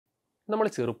നമ്മൾ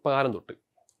ചെറുപ്പകാലം തൊട്ട്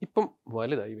ഇപ്പം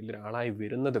വലുതായി വലിയൊരാളായി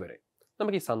വരുന്നത് വരെ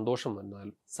നമുക്ക് ഈ സന്തോഷം വന്നാൽ,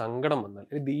 സങ്കടം വന്നാൽ,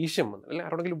 അല്ലെങ്കിൽ ദേഷ്യം വന്നാൽ, അല്ലെങ്കിൽ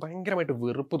ആരോടെങ്കിലും ഭയങ്കരമായിട്ട്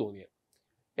വെറുപ്പ് തോന്നിയാൽ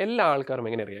എല്ലാ ആൾക്കാരും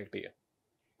എങ്ങനെ റിയാക്ട് ചെയ്യുക?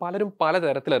 പലരും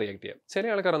പലതരത്തിലാണ് റിയാക്ട് ചെയ്യുക.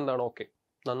 ചില ആൾക്കാർ എന്താണ് ഓക്കെ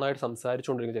നന്നായിട്ട്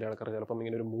സംസാരിച്ചുകൊണ്ടിരിക്കുന്ന ചില ആൾക്കാർ ചിലപ്പം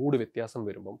ഇങ്ങനെ ഒരു മൂഡ് വ്യത്യാസം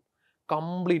വരുമ്പം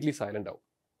കംപ്ലീറ്റ്ലി സൈലൻ്റ് ആവും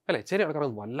അല്ലേ? ചില ആൾക്കാർ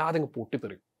വല്ലാതെ അങ്ങ്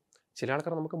പൊട്ടിത്തെറിയും. ചില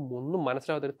ആൾക്കാർ നമുക്ക് ഒന്നും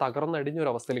മനസ്സിലാവാത്ത ഒരു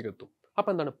തകർന്നടിഞ്ഞൊരു അവസ്ഥയിലേക്ക് എത്തും.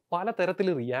 അപ്പം എന്താണ് പലതരത്തിൽ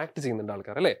റിയാക്ട് ചെയ്യുന്നുണ്ട്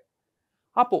ആൾക്കാർ അല്ലേ?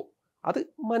 അപ്പോൾ അത്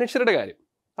മനുഷ്യരുടെ കാര്യം.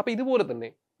 അപ്പോൾ ഇതുപോലെ തന്നെ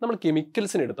നമ്മൾ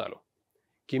കെമിക്കൽസിന് എടുത്താലോ,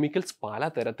 കെമിക്കൽസ്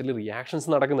പലതരത്തിൽ റിയാക്ഷൻസ്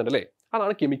നടക്കുന്നുണ്ട് അല്ലേ?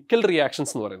 അതാണ് കെമിക്കൽ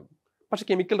റിയാക്ഷൻസ് എന്ന് പറയുന്നത്. പക്ഷേ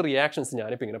കെമിക്കൽ റിയാക്ഷൻസ്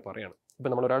ഞാനിപ്പോൾ ഇങ്ങനെ പറയുകയാണ്. ഇപ്പം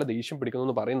നമ്മൾ ഒരാൾ ദേഷ്യം പിടിക്കുന്നു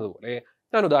എന്ന് പറയുന്നത് പോലെ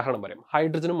ഞാൻ ഉദാഹരണം പറയാം.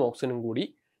 ഹൈഡ്രജനും ഓക്സിജനും കൂടി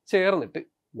ചേർന്നിട്ട്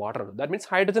വാട്ടർ ഉണ്ട്. That means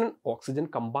hydrogen and oxygen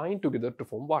combine together to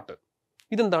form water.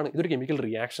 ഇതെന്താണ്? ഇതൊരു കെമിക്കൽ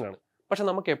റിയാക്ഷൻ ആണ്. പക്ഷെ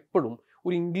നമുക്ക് എപ്പോഴും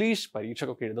ഒരു ഇംഗ്ലീഷ്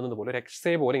പരീക്ഷക്കൊക്കെ എഴുതുന്നത് പോലെ ഒരു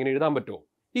എക്സേ പോലെ ഇങ്ങനെ എഴുതാൻ പറ്റുമോ?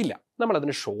 ഇല്ല. നമ്മൾ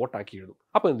അതിനെ ഷോർട്ടാക്കി എഴുതും.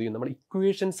 അപ്പോൾ എന്ത് ചെയ്യും? നമ്മൾ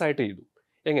ഇക്വേഷൻസ് ആയിട്ട് എഴുതും.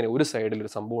 എങ്ങനെ? ഒരു സൈഡിൽ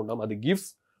ഒരു സംഭവം ഉണ്ടാകും, അത് ഗിവ്സ്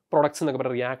പ്രൊഡക്ട്സ് എന്നൊക്കെ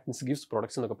പറഞ്ഞാൽ റിയാക്ടൻസ് ഗിവ്സ്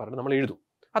പ്രൊഡക്ട്സ് എന്നൊക്കെ പറഞ്ഞ് നമ്മൾ എഴുതും.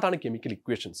 അതാണ് കെമിക്കൽ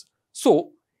ഇക്വേഷൻസ്. സോ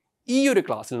ഈ ഒരു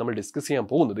ക്ലാസ്സിൽ നമ്മൾ ഡിസ്കസ് ചെയ്യാൻ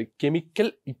പോകുന്നത് chemical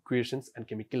equations and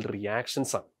chemical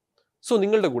reactions ആണ്. സോ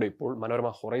നിങ്ങളുടെ കൂടെ ഇപ്പോൾ മനോരമ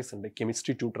ഹൊറൈസൻ്റെ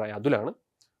കെമിസ്ട്രി ട്യൂട്ടറായ അതുലാണ്.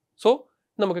 സോ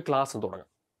നമുക്ക് ക്ലാസ് തുടങ്ങാം.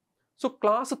 സോ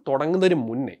ക്ലാസ് തുടങ്ങുന്നതിന്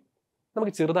മുന്നേ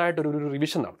നമുക്ക് ചെറുതായിട്ടൊരു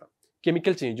റിവിഷൻ നടത്താം.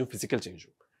 കെമിക്കൽ ചേഞ്ചും ഫിസിക്കൽ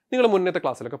ചേഞ്ചും നിങ്ങൾ മുന്നത്തെ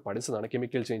ക്ലാസ്സിലൊക്കെ പഠിച്ചതാണ്.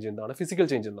 കെമിക്കൽ ചേഞ്ച് എന്താണ്, ഫിസിക്കൽ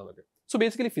ചേഞ്ച് എന്താണെന്നൊക്കെ. സോ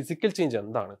ബേസിക്കലി ഫിസിക്കൽ ചേഞ്ച്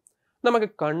എന്താണ് നമുക്ക്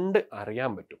കണ്ട്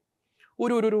അറിയാൻ പറ്റും.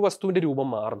 ഒരു വസ്തുവിൻ്റെ രൂപം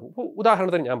മാറുന്നു. ഇപ്പോൾ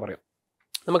ഉദാഹരണത്തിന് ഞാൻ പറയാം,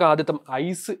 നമുക്ക് ആദ്യത്തെ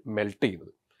ഐസ് മെൽറ്റ്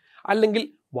ചെയ്യുന്നത്, അല്ലെങ്കിൽ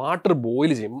വാട്ടർ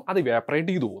ബോയിൽ ചെയ്യുമ്പോൾ അത്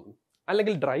ഇവാപ്പറേറ്റ് ചെയ്തു പോകുന്നു,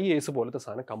 അല്ലെങ്കിൽ ഡ്രൈ ഐസ് പോലത്തെ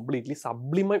സാധനം കംപ്ലീറ്റ്ലി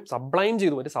സബ്ലൈം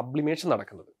ചെയ്തു പോയിട്ട് സബ്ലിമേഷൻ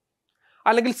നടക്കുന്നത്.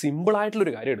 അല്ലെങ്കിൽ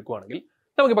സിമ്പിളായിട്ടുള്ളൊരു കാര്യം എടുക്കുകയാണെങ്കിൽ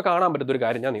നമുക്കിപ്പോൾ കാണാൻ പറ്റുന്ന ഒരു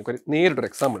കാര്യം ഞാൻ നിങ്ങൾക്ക് നേരിട്ടൊരു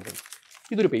എക്സാമ്പിൾ എടുക്കുന്നു.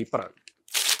 ഇതൊരു പേപ്പറാണ്.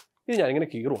 ഇത് ഞാനിങ്ങനെ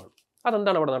കീറുവാണ്.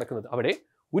 അതെന്താണ് അവിടെ നടക്കുന്നത്? അവിടെ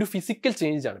ഒരു ഫിസിക്കൽ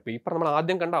ചേഞ്ച് ആണ്. പേപ്പർ നമ്മൾ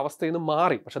ആദ്യം കണ്ട അവസ്ഥയിൽ നിന്ന്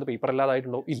മാറി, പക്ഷെ അത് പേപ്പർ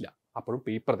അല്ലാതായിട്ടുണ്ടോ? ഇല്ല. അപ്പോഴും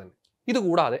പേപ്പർ തന്നെ.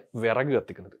 ഇതുകൂടാതെ വിറക്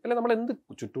കത്തിക്കുന്നത്, അല്ലെങ്കിൽ നമ്മൾ എന്ത്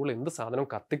ചുറ്റുമുള്ള എന്ത് സാധനം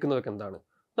കത്തിക്കുന്നതൊക്കെ എന്താണ്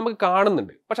നമുക്ക്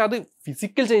കാണുന്നുണ്ട്. പക്ഷെ അത്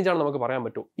ഫിസിക്കൽ ചേഞ്ച് ആണ് നമുക്ക് പറയാൻ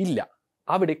പറ്റുമോ? ഇല്ല.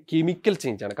 അവിടെ കെമിക്കൽ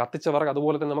ചേഞ്ച് ആണ്. കത്തിച്ച വിറക്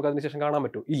അതുപോലെ തന്നെ നമുക്ക് അതിനുശേഷം കാണാൻ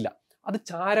പറ്റുമോ? ഇല്ല. അത്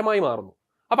ചാരമായി മാറുന്നു.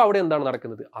 അപ്പോൾ അവിടെ എന്താണ്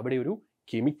നടക്കുന്നത്? അവിടെ ഒരു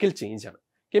കെമിക്കൽ ചേഞ്ച് ആണ്.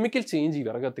 കെമിക്കൽ ചേഞ്ച് ഈ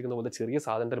വിറക് കത്തിക്കുന്ന പോലെ ചെറിയ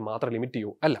സാധനത്തിന് മാത്രം ലിമിറ്റ്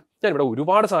ചെയ്യുമോ? അല്ല. ഞാനിവിടെ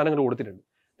ഒരുപാട് സാധനങ്ങൾ കൊടുത്തിട്ടുണ്ട്.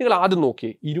 നിങ്ങൾ ആദ്യം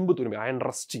നോക്കിയേ, ഇരുമ്പ് തുരുമ്പ്, അയൺ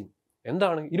റസ്റ്റിംഗ്.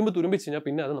 എന്താണ്? ഇരുമ്പ് തുരുമ്പിച്ച് കഴിഞ്ഞാൽ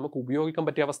പിന്നെ അത് നമുക്ക് ഉപയോഗിക്കാൻ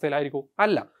പറ്റിയ അവസ്ഥയിലായിരിക്കും?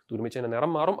 അല്ല. തുരുമ്പിച്ചതിൻ്റെ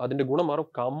നിറം മാറും, അതിൻ്റെ ഗുണം മാറും,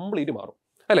 കംപ്ലീറ്റ് മാറും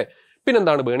അല്ലേ?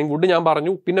 പിന്നെന്താണ്? ബേണിംഗ് വുഡ് ഞാൻ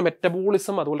പറഞ്ഞു. പിന്നെ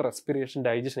മെറ്റബോളിസം, അതുപോലെ റെസ്പിറേഷൻ,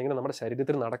 ഡൈജഷൻ, ഇങ്ങനെ നമ്മുടെ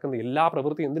ശരീരത്തിൽ നടക്കുന്ന എല്ലാ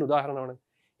പ്രവൃത്തിയും എന്തിന് ഉദാഹരണമാണ്?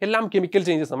 എല്ലാം കെമിക്കൽ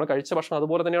ചേഞ്ചസ്. നമ്മൾ കഴിച്ച ഭക്ഷണം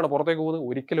അതുപോലെ തന്നെയാണ് പുറത്തേക്ക് പോകുന്നത്.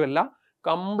 ഒരിക്കലും അല്ല,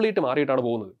 കംപ്ലീറ്റ് മാറിയിട്ടാണ്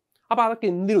പോകുന്നത്. അപ്പോൾ അതൊക്കെ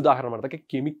എന്തിന് ഉദാഹരണമാണ്? അതൊക്കെ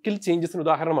കെമിക്കൽ ചേഞ്ചസിന്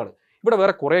ഉദാഹരണമാണ്. ഇവിടെ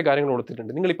വേറെ കുറേ കാര്യങ്ങൾ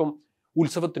കൊടുത്തിട്ടുണ്ട്. നിങ്ങളിപ്പം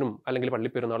ഉത്സവത്തിനും അല്ലെങ്കിൽ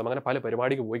പള്ളിപ്പെരുന്നാളും അങ്ങനെ പല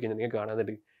പരിപാടിക്ക് പോയി കഴിഞ്ഞാൽ നിങ്ങൾക്ക്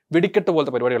കാണാനുണ്ട് വെടിക്കെട്ട്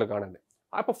പോലത്തെ പരിപാടികൾ കാണാനുണ്ട്.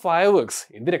 അപ്പോൾ ഫയർ വർക്ക്സ്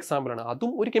എന്തൊരു എക്സാമ്പിളാണ്?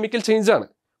 അതും ഒരു കെമിക്കൽ ചേഞ്ച് ആണ്.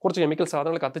 കുറച്ച് കെമിക്കൽ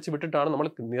സാധനങ്ങൾ കത്തിച്ച് വിട്ടിട്ടാണ് നമ്മൾ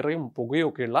നിറയും പുകയും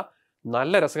ഒക്കെയുള്ള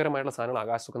നല്ല രസകരമായിട്ടുള്ള സാധനങ്ങൾ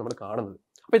ആകാശത്തൊക്കെ നമ്മൾ കാണുന്നത്.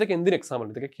 അപ്പോൾ ഇതൊക്കെ എന്തിന് എക്സാമ്പിൾ?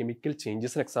 ഇതൊക്കെ കെമിക്കൽ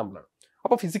ചേഞ്ചസിന് എക്സാമ്പിളാണ്.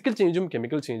 അപ്പോൾ ഫിസിക്കൽ ചേഞ്ചും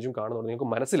കെമിക്കൽ ചേഞ്ചും കാണുന്നത് നിങ്ങൾക്ക്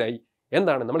മനസ്സിലായി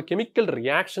എന്താണ് നമ്മൾ കെമിക്കൽ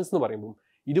റിയാക്ഷൻസ് എന്ന് പറയുമ്പോൾ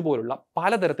ഇതുപോലുള്ള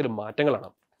പലതരത്തിലും മാറ്റങ്ങളാണ്.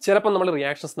 ചിലപ്പോൾ നമ്മൾ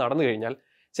റിയാക്ഷൻസ് നടന്നു കഴിഞ്ഞാൽ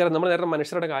നമ്മൾ നേരത്തെ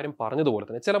മനുഷ്യരുടെ കാര്യം പറഞ്ഞതുപോലെ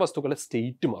തന്നെ ചില വസ്തുക്കളുടെ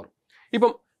സ്റ്റേറ്റ് മാറും.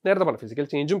 ഇപ്പം നേരത്തെ പറഞ്ഞ ഫിസിക്കൽ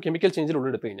ചേഞ്ചും കെമിക്കൽ ചേഞ്ചിൽ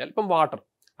ഉള്ളെടുത്ത് കഴിഞ്ഞാൽ ഇപ്പം വാട്ടർ,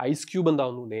 ഐസ് ക്യൂബ്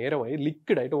എന്താവുന്നു? നേരമായി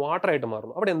ലിക്വിഡായിട്ട് വാട്ടറായിട്ട്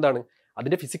മാറുന്നു. അവിടെ എന്താണ്?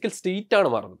 അതിൻ്റെ ഫിസിക്കൽ സ്റ്റേറ്റ് ആണ്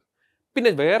മാറുന്നത്.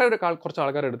 പിന്നെ വേറെ കുറച്ച്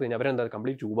ആൾക്കാർ എടുത്ത് കഴിഞ്ഞാൽ അവരെന്താ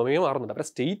കംപ്ലീറ്റ് രൂപമേ മാറുന്നുണ്ട്, അവരുടെ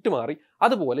സ്റ്റേറ്റ് മാറി.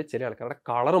 അതുപോലെ ചില ആൾക്കാരുടെ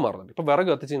കളർ മാറുന്നുണ്ട്. ഇപ്പം വിറക്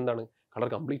കത്തിച്ച് എന്താണ് കളർ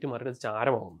കംപ്ലീറ്റ് മാറിയിട്ട് അത്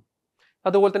ചാരമാകുന്നു.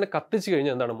 അതുപോലെ തന്നെ കത്തിച്ച്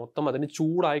കഴിഞ്ഞാൽ എന്താണ് മൊത്തം അതിന്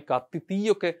ചൂടായി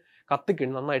തീയൊക്കെ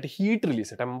കത്തിക്കഴിഞ്ഞ് നന്നായിട്ട് ഹീറ്റ്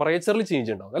റിലീസ്, ടെമ്പറേച്ചറിൽ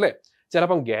ചേഞ്ച് ഉണ്ടാവും അല്ലേ?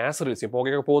 ചിലപ്പം ഗ്യാസ് റിലീസ് ചെയ്യും,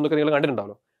 പുകയൊക്കെ പോകുന്നൊക്കെ നിങ്ങൾ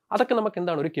കണ്ടിട്ടുണ്ടാവല്ലോ. അതൊക്കെ നമുക്ക്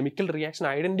എന്താണ് ഒരു കെമിക്കൽ റിയാക്ഷൻ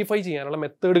ഐഡന്റിഫൈ ചെയ്യാനുള്ള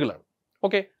മെത്തേഡുകളാണ്.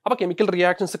 ഓക്കെ, അപ്പോൾ കെമിക്കൽ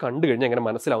റിയാക്ഷൻസ് കണ്ടു കഴിഞ്ഞാൽ എങ്ങനെ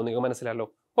മനസ്സിലാവും? നിങ്ങൾക്ക് മനസ്സിലായല്ലോ.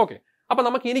 ഓക്കെ, അപ്പോൾ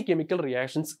നമുക്ക് ഇനി കെമിക്കൽ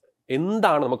റിയാക്ഷൻസ്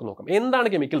എന്താണ് നമുക്ക് നോക്കാം. എന്താണ്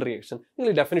കെമിക്കൽ റിയാക്ഷൻ?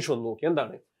 നിങ്ങൾ ഡെഫിനിഷൻ ഒന്ന് നോക്കി.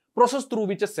 എന്താണ്? Process through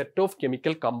which A set of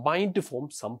chemical combine to form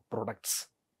some products.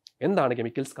 എന്താണ്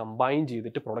കെമിക്കൽസ് കമ്പൈൻ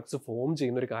ചെയ്തിട്ട് പ്രൊഡക്ട്സ് ഫോം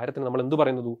ചെയ്യുന്ന ഒരു കാര്യത്തിന് നമ്മൾ എന്ത്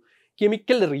പറയുന്നത്?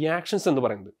 കെമിക്കൽ റിയാക്ഷൻസ് എന്ന്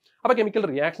പറയുന്നത്. അപ്പോൾ കെമിക്കൽ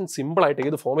റിയാക്ഷൻ സിമ്പിളായിട്ട്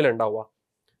ഏത് ഫോമിൽ ഉണ്ടാവുക?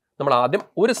 നമ്മൾ ആദ്യം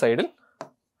ഒരു സൈഡിൽ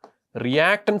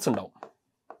റിയാക്ടൻസ് ഉണ്ടാവും.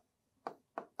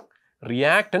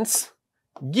 Reactance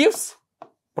gives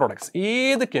products.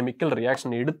 ഏത് കെമിക്കൽ റിയാക്ഷൻ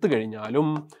എടുത്തു കഴിഞ്ഞാലും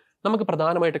നമുക്ക്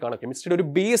പ്രധാനമായിട്ട് കാണാം കെമിസ്ട്രിയുടെ ഒരു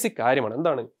ബേസിക് കാര്യമാണ്.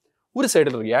 എന്താണ്? ഒരു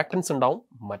സൈഡിൽ റിയാക്ടൻസ് ഉണ്ടാവും,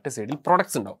 മറ്റേ സൈഡിൽ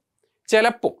പ്രൊഡക്ട്സ് ഉണ്ടാവും.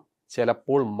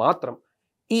 ചിലപ്പോൾ മാത്രം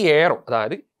ഈ എയറോ,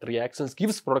 അതായത് റിയാക്ഷൻസ്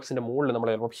ഗിവ്സ് പ്രൊഡക്ട്സിന്റെ മുകളിൽ നമ്മൾ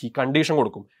ചിലപ്പോൾ ഈ കണ്ടീഷൻ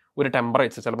കൊടുക്കും. ഒരു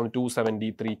ടെമ്പറേച്ചർ ചിലപ്പോൾ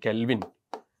 273 കെൽവിൻ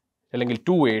അല്ലെങ്കിൽ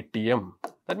 2 atm,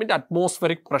 that means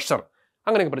atmospheric pressure,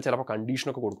 അങ്ങനെയൊക്കെ പറഞ്ഞ് ചിലപ്പോൾ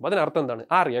കണ്ടീഷനൊക്കെ കൊടുക്കും. അതിനർത്ഥം എന്താണ്?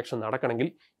 ആ റിയാക്ഷൻ നടക്കണമെങ്കിൽ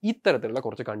ഇത്തരത്തിലുള്ള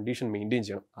കുറച്ച് കണ്ടീഷൻ മെയിൻറ്റെയിൻ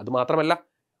ചെയ്യണം. അതുമാത്രമല്ല,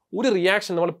 ഒരു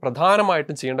റിയാക്ഷൻ നമ്മൾ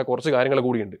പ്രധാനമായിട്ടും ചെയ്യേണ്ട കുറച്ച് കാര്യങ്ങൾ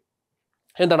കൂടിയുണ്ട്.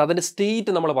 എന്താണ്? അതിൻ്റെ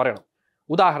സ്റ്റേറ്റ് നമ്മൾ പറയണം.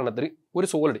 ഉദാഹരണത്തിന് ഒരു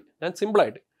സോളിഡ്, ഞാൻ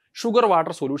സിമ്പിളായിട്ട് ഷുഗർ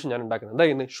വാട്ടർ സൊല്യൂഷൻ ഞാൻ ഉണ്ടാക്കുന്നത്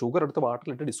എന്തായിരുന്നു ഷുഗർ എടുത്ത്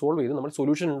വാട്ടറിലിട്ട് ഡിസോൾവ് ചെയ്ത് നമ്മൾ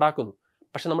സൊല്യൂഷൻ ഉണ്ടാക്കുന്നു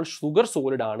പക്ഷെ നമ്മൾ ഷുഗർ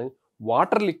സോളിഡ് ആണ്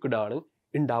വാട്ടർ ലിക്വിഡ് ആണ്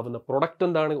ഉണ്ടാവുന്ന പ്രൊഡക്റ്റ്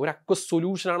എന്താണ് ഒരു അക്വസ്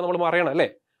സൊല്യൂഷൻ ആണ് നമ്മൾ പറയണം അല്ലേ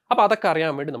അപ്പോൾ അതൊക്കെ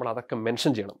അറിയാൻ വേണ്ടി നമ്മൾ അതൊക്കെ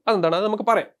മെൻഷൻ ചെയ്യണം അതെന്താണ് അത് നമുക്ക്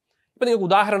പറയാം ഇപ്പം നിങ്ങൾക്ക്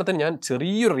ഉദാഹരണത്തിന് ഞാൻ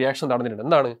ചെറിയൊരു റിയാക്ഷൻ നടന്നിട്ടുണ്ട്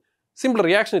എന്താണ് സിമ്പിൾ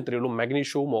റിയാക്ഷൻ ഇത്രയേ ഉള്ളൂ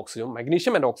മാഗ്നീഷ്യവും ഓക്സിജനും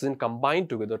magnesium and oxygen combine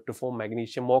together to form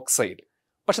magnesium oxide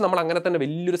പക്ഷെ നമ്മൾ അങ്ങനെ തന്നെ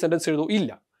വലിയൊരു സെന്റൻസ് എഴുതും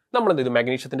ഇല്ല നമ്മൾ എന്ത് ചെയ്തു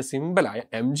മാഗ്നീഷ്യത്തിന്റെ സിമ്പിളായ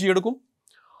Mg എടുക്കും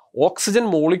ഓക്സിജൻ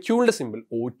മോളിക്യൂളിന്റെ സിമ്പിൾ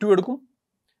O2 എടുക്കും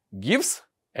ഗിവ്സ്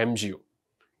MgO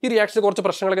ഈ റിയാക്ഷന് കുറച്ച്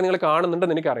പ്രശ്നങ്ങളൊക്കെ നിങ്ങൾ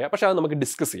കാണുന്നുണ്ടെന്ന് എനിക്കറിയാം പക്ഷെ അത് നമുക്ക്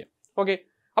ഡിസ്കസ് ചെയ്യാം ഓക്കെ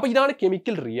അപ്പോൾ ഇതാണ്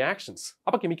കെമിക്കൽ റിയാക്ഷൻസ്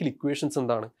അപ്പോൾ കെമിക്കൽ ഇക്വേഷൻസ്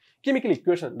എന്താണ് കെമിക്കൽ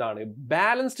ഇക്വേഷൻ എന്താണ്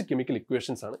ബാലൻസ്ഡ് കെമിക്കൽ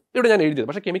ഇക്വേഷൻസ് ആണ് ഇവിടെ ഞാൻ എഴുതിയത്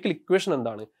പക്ഷേ കെമിക്കൽ ഇക്വേഷൻ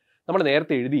എന്താണ് നമ്മൾ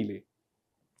നേരത്തെ എഴുതിയില്ലേ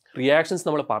റിയാക്ഷൻസ്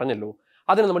നമ്മൾ പറഞ്ഞല്ലോ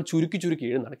അതിനെ നമ്മൾ ചുരുക്കി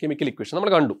എഴുതുന്നതാണ് കെമിക്കൽ ഇക്വേഷൻ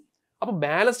നമ്മൾ കണ്ടു അപ്പോൾ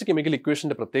ബാലൻസ്ഡ് കെമിക്കൽ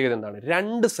ഇക്വേഷൻ്റെ പ്രത്യേകത എന്താണ്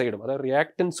രണ്ട് സൈഡും അതായത്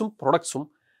റിയാക്ടൻസും പ്രൊഡക്ട്സും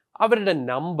അവരുടെ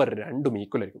നമ്പർ രണ്ടും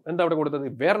ഈക്വൽ ആയിരിക്കും എന്താ അവിടെ കൊടുത്തത്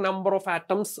where number of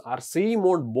atoms are same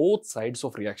on both sides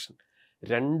of reaction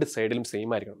രണ്ട് സൈഡിലും സെയിം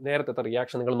ആയിരിക്കണം നേരത്തെ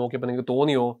റിയാക്ഷൻ നിങ്ങൾ നോക്കിയപ്പോൾ നിങ്ങൾക്ക്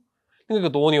തോന്നിയോ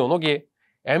നോക്കിയേ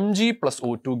Mg plus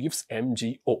O2 gives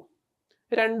MgO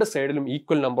രണ്ട് സൈഡിലും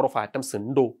ഈക്വൽ നമ്പർ ഓഫ് ആറ്റംസ്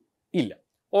ഉണ്ടോ ഇല്ല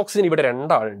ഓക്സിജൻ ഇവിടെ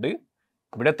രണ്ടാളുണ്ട്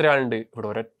ഇവിടെ എത്ര ആളുണ്ട് ഇവിടെ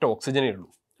ഒരൊറ്റ ഓക്സിജനേ ഉള്ളൂ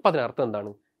അപ്പോൾ അതിനർത്ഥം എന്താണ്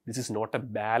this is not A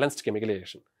balanced chemical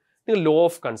reaction നിങ്ങൾ law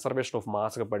of conservation of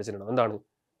mass ഒക്കെ പഠിച്ചിട്ടുണ്ടോ എന്താണ്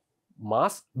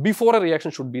mass before A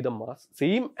reaction should be the mass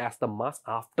same as the mass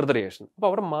after the reaction അപ്പോൾ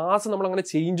അവിടെ മാസ് നമ്മൾ അങ്ങനെ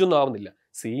ചേഞ്ച് ഒന്നും ആവുന്നില്ല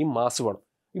സെയിം മാസ് വേണം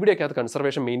ഇവിടെയൊക്കെ അത്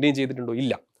കൺസർവേഷൻ മെയിൻറ്റെയിൻ ചെയ്തിട്ടുണ്ടോ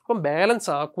ഇല്ല അപ്പം ബാലൻസ്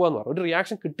ആക്കുക എന്ന് പറഞ്ഞാൽ ഒരു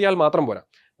റിയാക്ഷൻ കിട്ടിയാൽ മാത്രം പോരാ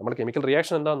നമ്മൾ കെമിക്കൽ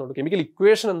റിയാക്ഷൻ എന്താണെന്നുണ്ട് കെമിക്കൽ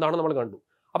ഇക്വേഷൻ എന്താണെന്ന് നമ്മൾ കണ്ടു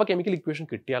അപ്പോൾ കെമിക്കൽ ഇക്വേഷൻ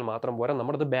കിട്ടിയാൽ മാത്രം പോരാ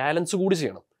നമ്മളത് ബാലൻസ് കൂടി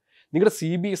ചെയ്യണം നിങ്ങളുടെ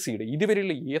CBSEയുടെ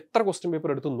ഇതുവരെയുള്ള എത്ര ക്വസ്റ്റ്യൻ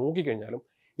പേപ്പർ എടുത്ത് നോക്കിക്കഴിഞ്ഞാലും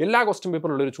എല്ലാ ക്വസ്റ്റ്യൻ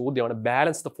പേപ്പറിലുള്ള ഒരു ചോദ്യമാണ്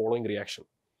ബാലൻസ് ദ ഫോളോയിങ് റിയാക്ഷൻ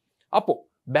അപ്പോൾ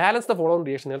ബാലൻസ് ദ ഫോളോയിങ്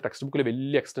റിയാക്ഷൻ നിങ്ങൾ ടെക്സ്റ്റ് ബുക്കിൽ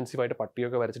വലിയ എക്സ്റ്റൻസീവ് ആയിട്ട്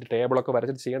പട്ടിയൊക്കെ വരച്ചിട്ട് ടേബിളൊക്കെ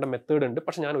വരച്ചിട്ട് ചെയ്യേണ്ട മെത്തേഡ് ഉണ്ട്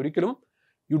പക്ഷേ ഞാൻ ഒരിക്കലും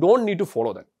you don't need to follow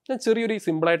that ഞാൻ ചെറിയൊരു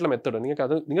സിമ്പിളായിട്ടുള്ള മെത്തേഡ് നിങ്ങൾക്ക്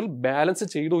അത് നിങ്ങൾ ബാലൻസ്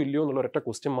ചെയ്തോ ഇല്ലയോ എന്നുള്ള ഒരൊറ്റ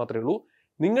ക്വസ്റ്റ്യൻ മാത്രമേ ഉള്ളൂ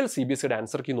നിങ്ങൾ CBSEയുടെ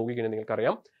ആൻസർ കീ നോക്കിക്കഴിഞ്ഞാൽ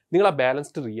നിങ്ങൾക്കറിയാം നിങ്ങൾ ആ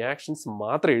ബാലൻസ്ഡ് റിയാക്ഷൻസ്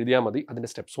മാത്രം എഴുതിയാൽ മതി അതിൻ്റെ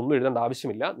സ്റ്റെപ്സ് ഒന്നും എഴുതേണ്ട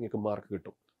ആവശ്യമില്ല നിങ്ങൾക്ക് മാർക്ക്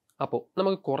കിട്ടും അപ്പോൾ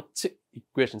നമുക്ക് കുറച്ച്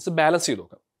ഇക്വേഷൻസ് ബാലൻസ് ചെയ്ത്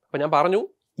നോക്കാം അപ്പോൾ ഞാൻ പറഞ്ഞു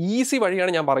ഈസി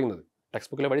വഴിയാണ് ഞാൻ പറയുന്നത്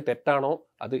ടെക്സ്റ്റ് ബുക്കിലെ വഴി തെറ്റാണോ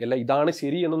അത് അല്ല ഇതാണ്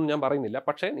ശരി എന്നൊന്നും ഞാൻ പറയുന്നില്ല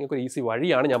പക്ഷേ നിങ്ങൾക്ക് ഒരു ഈസി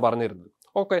വഴിയാണ് ഞാൻ പറഞ്ഞു തരുന്നത്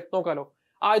ഓക്കെ നോക്കാലോ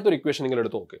ആദ്യത്തെ ഒരു ഇക്വേഷൻ നിങ്ങൾ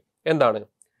എടുത്ത് നോക്ക് എന്താണ്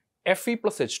Fe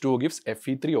plus H2O gives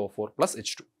Fe3O4 plus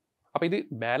H2 അപ്പോൾ ഇത്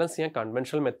ബാലൻസ് ചെയ്യാൻ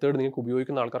കൺവെൻഷണൽ മെത്തേഡ് നിങ്ങൾക്ക്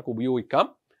ഉപയോഗിക്കുന്ന ആൾക്കാർക്ക് ഉപയോഗിക്കാം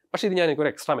പക്ഷേ ഇത് ഞാൻ എനിക്കൊരു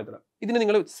എക്സ്ട്രാ മെത്തേഡാണ് ഇതിന്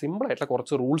നിങ്ങൾ സിമ്പിളായിട്ടുള്ള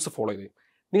കുറച്ച് റൂൾസ് ഫോളോ ചെയ്ത്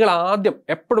നിങ്ങൾ ആദ്യം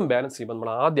എപ്പോഴും ബാലൻസ് ചെയ്യുമ്പോൾ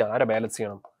നമ്മൾ ആദ്യം ആരെ ബാലൻസ്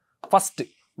ചെയ്യണം ഫസ്റ്റ്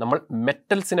നമ്മൾ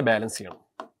മെറ്റൽസിനെ ബാലൻസ് ചെയ്യണം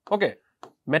ഓക്കെ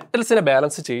മെറ്റൽസിനെ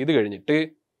ബാലൻസ് ചെയ്ത് കഴിഞ്ഞിട്ട്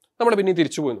നമ്മൾ പിന്നെ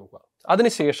തിരിച്ചു പോയി നോക്കുക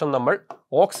അതിനുശേഷം നമ്മൾ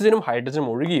ഓക്സിജനും ഹൈഡ്രജനും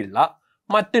ഒഴികെയുള്ള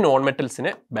മറ്റ് നോൺ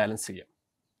മെറ്റൽസിനെ ബാലൻസ് ചെയ്യാം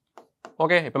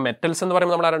ഓക്കെ ഇപ്പം മെറ്റൽസ് എന്ന്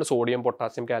പറയുമ്പോൾ നമ്മൾ ആരാണ് സോഡിയം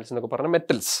പൊട്ടാസ്യം കാൽസ്യം എന്നൊക്കെ പറഞ്ഞ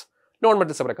മെറ്റൽസ് നോൺ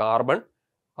മെറ്റൽസ് അവിടെ കാർബൺ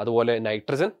അതുപോലെ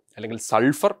നൈട്രജൻ അല്ലെങ്കിൽ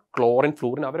സൾഫർ ക്ലോറിൻ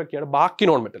ഫ്ലൂറിൻ അവരൊക്കെയാണ് ബാക്കി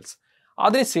നോൺ മെറ്റൽസ്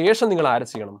അതിനുശേഷം നിങ്ങൾ ആരെ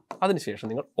ചെയ്യണം അതിനുശേഷം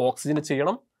നിങ്ങൾ ഓക്സിജന്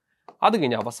ചെയ്യണം അത്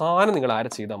കഴിഞ്ഞ് അവസാനം നിങ്ങൾ ആരെ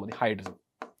ചെയ്താൽ മതി ഹൈഡ്രജൻ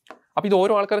അപ്പോൾ ഇത്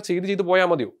ഓരോ ആൾക്കാരെ ചെയ്ത് പോയാൽ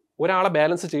മതിയോ ഒരാളെ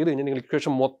ബാലൻസ് ചെയ്ത് കഴിഞ്ഞാൽ നിങ്ങൾ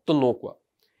ഇക്വേഷൻ മൊത്തം നോക്കുക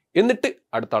എന്നിട്ട്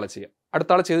അടുത്ത ആളെ ചെയ്യുക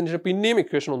അടുത്ത ആളെ ചെയ്തതിന് ശേഷം പിന്നെയും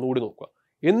ഇക്വേഷൻ ഒന്നുകൂടി നോക്കുക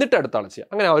എന്നിട്ട് അടുത്ത ആളെ ചെയ്യുക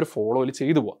അങ്ങനെ ആ ഒരു ഫോളോയിൽ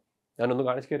ചെയ്തു പോവാം ഞാനൊന്ന്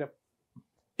കാണിച്ചു തരാം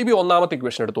ഇപ്പോൾ ഒന്നാമത്തെ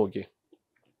ഇക്വേഷൻ എടുത്ത് നോക്കിയേ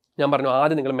ഞാൻ പറഞ്ഞു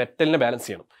ആദ്യം നിങ്ങൾ മെറ്റലിനെ ബാലൻസ്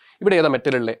ചെയ്യണം ഇവിടെ ഏതാ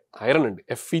മെറ്റലുള്ള അയറൺ ഉണ്ട്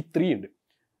Fe3 ഉണ്ട്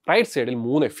റൈറ്റ് സൈഡിൽ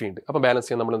 3 Fe ഉണ്ട് അപ്പോൾ ബാലൻസ്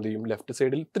ചെയ്യാൻ നമ്മൾ എന്ത് ചെയ്യും ലെഫ്റ്റ്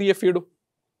സൈഡിൽ 3 Fe ഇടും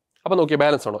അപ്പോൾ നോക്കിയാൽ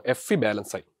ബാലൻസ് ആണോ Fe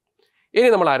ബാലൻസ് ആയി ഇനി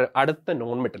നമ്മൾ അടുത്ത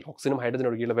നോൺ മെറ്റൽ ഓക്സിജനും ഹൈഡ്രജനും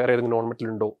ഒഴികെയുള്ള വേറെ ഏതെങ്കിലും നോൺ മെറ്റൽ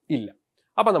ഉണ്ടോ ഇല്ല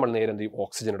അപ്പോൾ നമ്മൾ നേരെ എന്ത് ചെയ്യും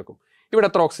ഓക്സിജൻ എടുക്കും ഇവിടെ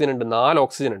എത്ര ഓക്സിജൻ ഉണ്ട് 4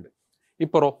 ഓക്സിജൻ ഉണ്ട്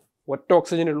ഇപ്പോഴോ ഒറ്റ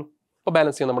ഓക്സിജൻ ഉള്ളൂ അപ്പോൾ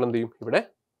ബാലൻസ് ചെയ്യാൻ നമ്മൾ എന്ത് ചെയ്യും ഇവിടെ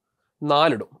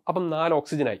 4 ഇടും അപ്പം 4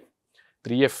 ഓക്സിജനായി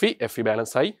 3 Fe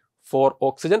ബാലൻസ് ആയി 4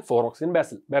 ഓക്സിജൻ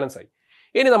ബാലൻസ് ആയി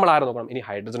ഇനി നമ്മൾ ആരെ നോക്കണം ഇനി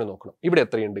ഹൈഡ്രജനെ നോക്കണം ഇവിടെ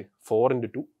എത്രയുണ്ട് 4 ×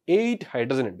 2 8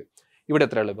 ഹൈഡ്രജൻ ഉണ്ട് ഇവിടെ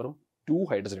എത്രയുള്ള വെറും 2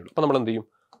 ഹൈഡ്രജൻ ഉള്ളൂ അപ്പോൾ നമ്മൾ എന്ത് ചെയ്യും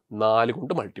 4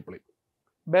 കൊണ്ട് മൾട്ടിപ്ലൈ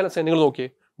ബാലൻസ് ആയി നിങ്ങൾ നോക്കിയേ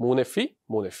 3 Fe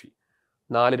 4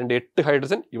 × 2 8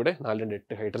 ഹൈഡ്രജൻ ഇവിടെ 4 ×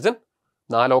 8 ഹൈഡ്രജൻ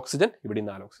 4 ഓക്സിജൻ ഇവിടെ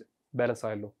 4 ഓക്സിജൻ ബാലൻസ്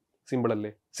ആയല്ലോ സിമ്പിൾ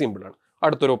അല്ലേ സിമ്പിളാണ്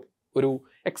അടുത്തൊരു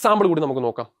എക്സാമ്പിൾ കൂടി നമുക്ക്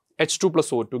നോക്കാം H2 plus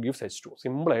O2 gives H2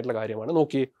 simple ആയിട്ടുള്ള കാര്യമാണ്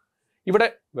നോക്കിയേ ഇവിടെ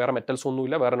വേറെ മെറ്റൽസ്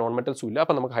ഒന്നുമില്ല വേറെ നോൺ മെറ്റൽസും ഇല്ല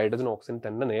അപ്പോൾ നമുക്ക് ഹൈഡ്രജൻ ഓക്സിജൻ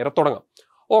തന്നെ നേരെ തുടങ്ങാം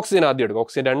ഓക്സിജൻ ആദ്യം എടുക്കും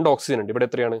ഓക്സിജൻ 2 ഓക്സിജൻ ഉണ്ട് ഇവിടെ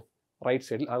എത്രയാണ് റൈറ്റ്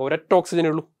സൈഡിൽ ആ ഒരൊറ്റ ഓക്സിജനേ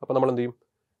ഉള്ളൂ അപ്പോൾ നമ്മൾ എന്ത് ചെയ്യും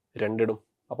 2 ഇടും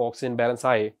അപ്പോൾ ഓക്സിജൻ ബാലൻസ്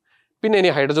ആയേ പിന്നെ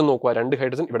ഇനി ഹൈഡ്രജൻ നോക്കുക 2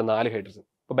 ഹൈഡ്രജൻ ഇവിടെ 4 ഹൈഡ്രജൻ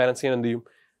അപ്പോൾ ബാലൻസ് ചെയ്യാൻ എന്ത് ചെയ്യും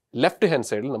ലെഫ്റ്റ് ഹാൻഡ്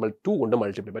സൈഡിൽ നമ്മൾ 2 കൊണ്ട്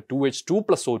multiply 2H2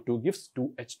 plus O2 gives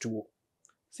 2H2O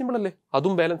simple അല്ലേ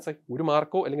അതും ബാലൻസ് ആയി ഒരു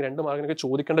മാർക്കോ അല്ലെങ്കിൽ 2 മാർക്കിനൊക്കെ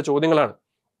ചോദിക്കേണ്ട ചോദ്യങ്ങളാണ്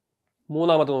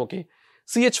മൂന്നാമത്തെ നോക്കി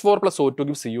CH4 plus O2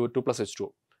 gives CO2 plus H2O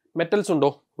metals ഉണ്ടോ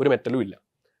ഒരു മെറ്റലും ഇല്ല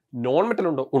നോൺ മെറ്റൽ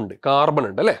ഉണ്ടോ ഉണ്ട് കാർബൺ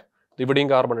ഉണ്ട് അല്ലേ ഇവിടെയും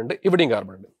കാർബൺ ഉണ്ട് ഇവിടെയും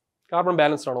കാർബൺ ഉണ്ട് കാർബൺ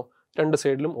ബാലൻസ്ഡ് ആണോ രണ്ട്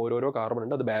സൈഡിലും ഓരോരോ കാർബൺ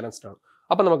ഉണ്ട് അത് ബാലൻസ്ഡ് ആണ്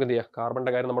അപ്പം നമുക്ക് എന്ത് ചെയ്യാം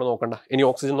കാർബണിൻ്റെ കാര്യം നമ്മൾ നോക്കണ്ട ഇനി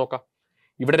ഓക്സിജൻ നോക്കാം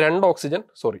ഇവിടെ 2 ഓക്സിജൻ,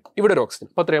 ഇവിടെ ഒരു ഓക്സിജൻ.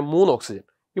 അപ്പോൾ എത്രയാണ്? 3 ഓക്സിജൻ.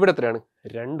 ഇവിടെ എത്രയാണ്?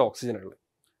 2 ഓക്സിജൻ ഉള്ളത്.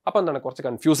 അപ്പോൾ എന്താണ്? കുറച്ച്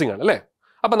കൺഫ്യൂസിംഗ് ആണ് അല്ലേ?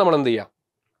 അപ്പം നമ്മൾ എന്ത് ചെയ്യുക?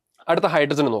 അടുത്ത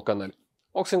ഹൈഡ്രജൻ നോക്കാം. എന്നാൽ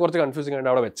ഓക്സിജൻ കുറച്ച് കൺഫ്യൂസിംഗ്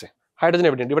ആയിട്ട് അവിടെ വെച്ചേ. ഹൈഡ്രജൻ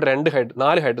എവിടെയുണ്ട്? ഇവിടെ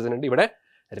 4 ഹൈഡ്രജൻ ഉണ്ട്, ഇവിടെ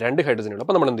 2 ഹൈഡ്രജൻ ഉണ്ട്.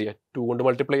 അപ്പോൾ നമ്മൾ എന്ത് ചെയ്യുക? 2 കൊണ്ട്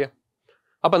മൾട്ടിപ്ലൈ ചെയ്യാം.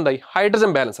 അപ്പോൾ എന്തായി?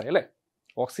 ഹൈഡ്രജൻ ബാലൻസ് ആയി അല്ലേ?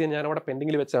 ഓക്സിജൻ ഞാൻ അവിടെ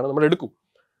പെൻഡിങ്ങിൽ വെച്ചാണ്, നമ്മൾ എടുക്കും.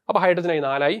 അപ്പോൾ ഹൈഡ്രജനായി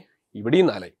 4 ആയി, ഇവിടെയും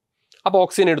 4 ആയി. അപ്പോൾ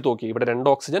ഓക്സിജൻ എടുത്ത് നോക്കി, ഇവിടെ 2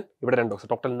 ഓക്സിജൻ, ഇവിടെ 2 ഓക്സിജൻ,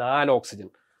 ടോട്ടൽ 4 ഓക്സിജൻ.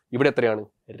 ഇവിടെ എത്രയാണ്?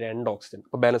 2 ഓക്സിജൻ.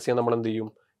 അപ്പോൾ ബാലൻസ് ചെയ്യാൻ നമ്മൾ എന്ത് ചെയ്യും?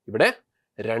 ഇവിടെ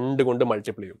 2 കൊണ്ട്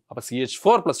മൾട്ടിപ്ലൈ ചെയ്യും. അപ്പോൾ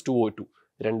CH4 + 2O2,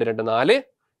 2 2 4,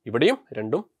 ഇവിടെയും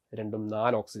 2 2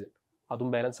 4 ഓക്സിജൻ. അതും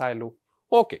ബാലൻസ് ആയല്ലോ.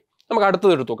 ഓക്കെ, നമുക്ക്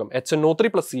അടുത്തത് എടുത്ത് നോക്കാം. HNO3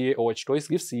 + CaOH twice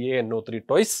gives CaNO3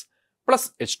 twice plus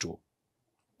H2O.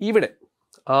 ഇവിടെ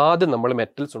ആദ്യം നമ്മൾ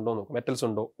മെറ്റൽസ് ഉണ്ടോ നോക്കും. മെറ്റൽസ്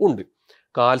ഉണ്ടോ? ഉണ്ട്.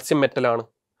 കാൽസ്യം മെറ്റലാണ്.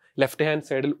 ലെഫ്റ്റ് ഹാൻഡ്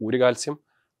സൈഡിൽ ഒരു കാൽസ്യം,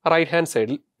 റൈറ്റ് ഹാൻഡ്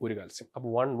സൈഡിൽ ഒരു കാൽസ്യം. അപ്പോൾ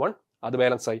 1 1 അത്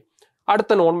ബാലൻസ് ആയി.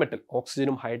 അടുത്ത നോൺ മെറ്റൽ,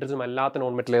 ഓക്സിജനും ഹൈഡ്രജനും അല്ലാത്ത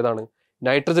നോൺ മെറ്റൽ ഏതാണ്?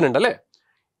 നൈട്രജൻ ഉണ്ടല്ലേ?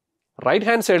 റൈറ്റ്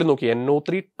ഹാൻഡ് സൈഡിൽ നോക്കി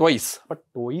NO3 twice. അപ്പം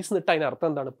ട്വൈസ് എന്നിട്ട് അതിനർത്ഥം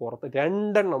എന്താണ്? പുറത്ത്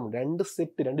 2 എണ്ണം, 2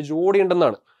 സെറ്റ്, 2 ജോഡി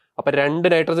ഉണ്ടെന്നാണ്. അപ്പം 2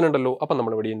 നൈട്രജൻ ഉണ്ടല്ലോ. അപ്പം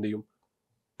നമ്മൾ ഇവിടെ എന്ത് ചെയ്യും?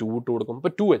 2 ഇട്ട് കൊടുക്കും.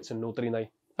 അപ്പോൾ 2HNO3 എന്നായി.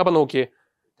 അപ്പം നോക്കിയേ,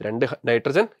 2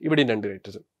 നൈട്രജൻ, ഇവിടെയും 2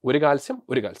 നൈട്രജൻ, ഒരു കാൽസ്യം,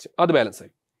 അത് ബാലൻസ്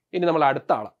ആയി. ഇനി നമ്മൾ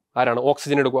അടുത്ത ആളാണ്, ആരാണ്?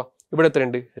 ഓക്സിജൻ എടുക്കുക. ഇവിടെ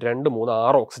എത്രയുണ്ട്? 2 3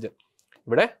 6 ഓക്സിജൻ.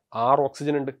 ഇവിടെ 6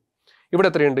 ഓക്സിജൻ ഉണ്ട്. ഇവിടെ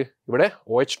എത്രയുണ്ട്? ഇവിടെ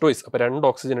OH twice, അപ്പോൾ 2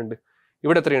 ഓക്സിജൻ ഉണ്ട്.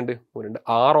 ഇവിടെ എത്രയുണ്ട്?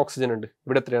 6 ഓക്സിജൻ ഉണ്ട്.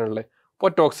 ഇവിടെ എത്രയാണുള്ളത്?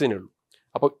 ഒറ്റ ഓക്സിജനേ ഉള്ളൂ.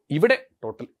 അപ്പോൾ ഇവിടെ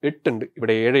ടോട്ടൽ 8 ഉണ്ട്,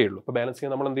 ഇവിടെ 7 ഉള്ളൂ. അപ്പോൾ ബാലൻസ്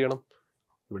ചെയ്യാൻ നമ്മൾ എന്ത് ചെയ്യണം?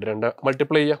 ഇവിടെ 2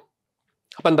 മൾട്ടിപ്ലൈ ചെയ്യാം.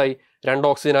 അപ്പോൾ എന്തായി? 2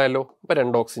 ഓക്സിജൻ ആയല്ലോ. അപ്പോൾ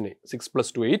 2 ഓക്സിജൻ 6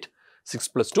 + 2 8, 6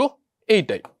 + 2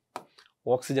 8 ആയി.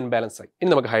 ഓക്സിജൻ ബാലൻസ് ആയി. ഇനി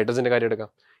നമുക്ക് ഹൈഡ്രജൻ്റെ കാര്യം എടുക്കാം.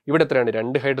 ഇവിടെ എത്രയാണ്?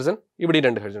 2 ഹൈഡ്രജൻ, ഇവിടെ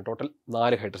 2 ഹൈഡ്രജൻ, ടോട്ടൽ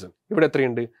 4 ഹൈഡ്രജൻ. ഇവിടെ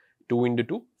എത്രയുണ്ട്? 2 ×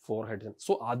 2 4 ഹൈഡ്രജൻ.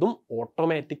 സോ അതും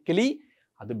ഓട്ടോമാറ്റിക്കലി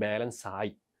അത് ബാലൻസ്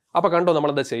ആയി. അപ്പോൾ കണ്ടോ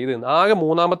നമ്മളത് ചെയ്ത്? ആകെ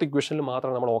മൂന്നാമത്തെ ഇക്വേഷനിൽ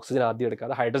മാത്രമാണ് നമ്മൾ ഓക്സിജൻ ആദ്യം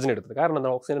എടുക്കാതെ ഹൈഡ്രജൻ എടുത്തത്. കാരണം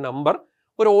എന്താണ്? ഓക്സിജൻ നമ്പർ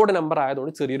ഒരു ഓഡ് നമ്പർ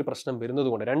ആയതുകൊണ്ട് ചെറിയൊരു പ്രശ്നം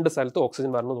വരുന്നതുകൊണ്ട്, 2 സ്ഥലത്ത്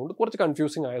ഓക്സിജൻ വരുന്നതുകൊണ്ട് കുറച്ച്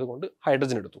കൺഫ്യൂസിങ് ആയതുകൊണ്ട്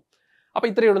ഹൈഡ്രജൻ എടുത്തു. അപ്പോൾ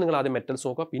ഇത്രയേ ഉള്ളൂ. നിങ്ങൾ ആദ്യം മെറ്റൽസ്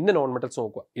നോക്കുക, പിന്നെ നോൺ മെറ്റൽസ്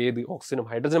നോക്കുക. ഏത്? ഓക്സിജനും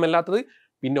ഹൈഡ്രജനും അല്ലാത്തത്,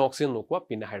 പിന്നെ ഓക്സിജൻ നോക്കുക,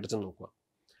 പിന്നെ ഹൈഡ്രജൻ നോക്കുക.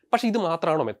 പക്ഷേ ഇത്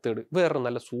മാത്രമാണോ മെത്തേഡ്? വേറൊരു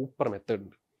നല്ല സൂപ്പർ മെത്തേഡ്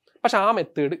ഉണ്ട്. പക്ഷെ ആ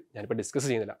മെത്തേഡ് ഞാനിപ്പോൾ ഡിസ്കസ്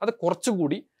ചെയ്യുന്നില്ല. അത്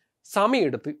കുറച്ചുകൂടി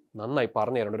സമയമെടുത്ത് നന്നായി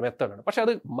പറഞ്ഞു തരേണ്ട ഒരു മെത്തേഡാണ്. പക്ഷെ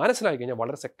അത് മനസ്സിലാക്കി കഴിഞ്ഞാൽ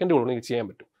വളരെ സെക്കൻഡുകൾ നിങ്ങൾക്ക് ചെയ്യാൻ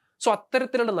പറ്റും. സോ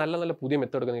അത്തരത്തിലുള്ള നല്ല നല്ല പുതിയ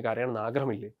മെത്തേഡൊക്കെ നിങ്ങൾക്ക് അറിയണമെന്ന്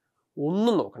ആഗ്രഹമില്ലേ?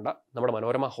 ഒന്നും നോക്കണ്ട, നമ്മുടെ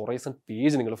മനോരമ ഹൊറൈസൺ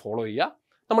പേജ് നിങ്ങൾ ഫോളോ ചെയ്യുക.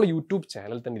 നമ്മൾ യൂട്യൂബ്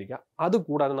ചാനൽ തന്നെ ഇരിക്കുക.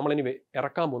 അതുകൂടാതെ നമ്മളിനി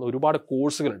ഇറക്കാൻ പോകുന്ന ഒരുപാട്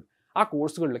കോഴ്സുകളുണ്ട്. ആ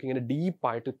കോഴ്സുകളിലൊക്കെ ഇങ്ങനെ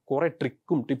ഡീപ്പായിട്ട് കുറേ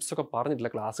ട്രിക്കും ടിപ്സൊക്കെ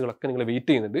പറഞ്ഞിട്ടുള്ള ക്ലാസ്സുകളൊക്കെ നിങ്ങൾ വെയിറ്റ്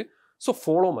ചെയ്യുന്നുണ്ട്. So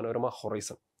follow Manorama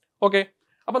horizon. Okay,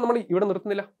 അപ്പം നമ്മൾ ഇവിടെ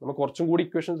നിർത്തുന്നില്ല, നമുക്ക് കുറച്ചും കൂടി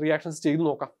ഇക്വേഷൻ റിയാക്ഷൻസ് ചെയ്ത്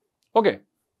നോക്കാം. ഓക്കെ,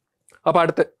 അപ്പോൾ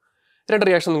അടുത്ത 2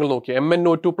 റിയാക്ഷൻ നിങ്ങൾ നോക്കിയാൽ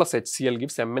MnO2 + HCl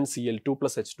gives MnCl2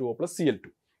 + H2O + Cl2.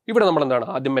 ഇവിടെ നമ്മൾ എന്താണ്?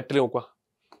 ആദ്യം മെറ്റൽ നോക്കുക.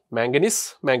 മാംഗനീസ്,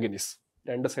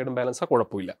 2 സൈഡും ബാലൻസാണ്,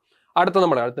 കുഴപ്പമില്ല. അടുത്ത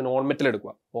നോൺ മെറ്റൽ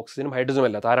എടുക്കുക. ഓക്സിജനും ഹൈഡ്രജനും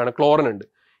അല്ലാത്ത ആരാണ്? ക്ലോറിൻ ഉണ്ട്.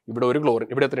 ഇവിടെ ഒരു ക്ലോറിൻ,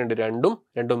 ഇവിടെ എത്രയുണ്ട്? 2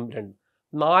 2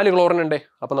 4 ക്ലോറിൻ ഉണ്ട്.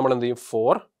 അപ്പം നമ്മൾ എന്ത് ചെയ്യും?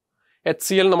 4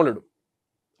 HCl നമ്മൾ ഇടും.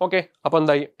 ഓക്കെ, അപ്പോൾ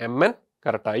എന്തായി? Mn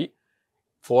കറക്റ്റായി.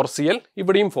 4Cl,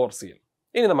 ഇവിടെയും 4Cl.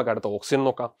 ഇനി നമുക്ക് അടുത്ത ഓക്സിജൻ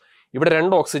നോക്കാം. ഇവിടെ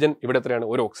 2 ഓക്സിജൻ, ഇവിടെ എത്രയാണ്?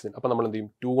 1 ഓക്സിജൻ. അപ്പോൾ നമ്മൾ എന്ത് ചെയ്യും?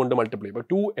 2 കൊണ്ട് മൾട്ടിപ്ലൈ ചെയ്യും. അപ്പോൾ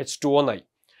 2H2O എന്നായി.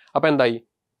 അപ്പോൾ എന്തായി?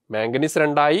 മാംഗനീസ്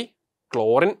 2 ആയി,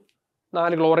 ക്ലോറിൻ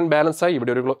 4 ക്ലോറിൻ ബാലൻസ് ആയി.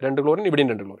 ഇവിടെ 2 ക്ലോറിൻ, ഇവിടെയും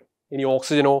 2 ക്ലോറിൻ. ഇനി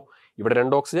ഓക്സിജനോ? ഇവിടെ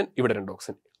 2 ഓക്സിജൻ, ഇവിടെ 2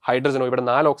 ഓക്സിജൻ. ഹൈഡ്രജനോ? ഇവിടെ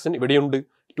 4 ഓക്സിജൻ, ഇവിടെയുണ്ട്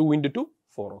 2 × 2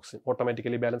 4 ഓക്സിജൻ.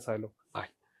 ഓട്ടോമാറ്റിക്കലി ബാലൻസ് ആയല്ലോ.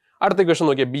 ആയി. അടുത്ത ഇക്വേഷൻ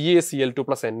നോക്കിയാൽ BaCl2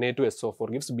 + Na2SO4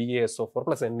 gives BaSO4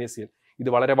 + NaCl. ഇത്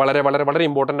വളരെ വളരെ വളരെ വളരെ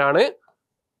ഇമ്പോർട്ടൻ്റ് ആണ്.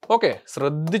 ഓക്കെ,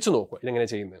 ശ്രദ്ധിച്ചു നോക്കുക ഇതെങ്ങനെ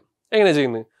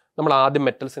ചെയ്യുന്നത്. നമ്മൾ ആദ്യം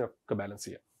മെറ്റൽസിനൊക്കെ ബാലൻസ്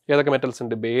ചെയ്യാം. ഏതൊക്കെ മെറ്റൽസ്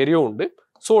ഉണ്ട്? ബേരിയം ഉണ്ട്,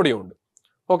 സോഡിയം ഉണ്ട്.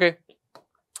 ഓക്കെ,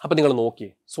 അപ്പോൾ നിങ്ങൾ നോക്കിയേ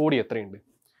സോഡിയം എത്രയുണ്ട്?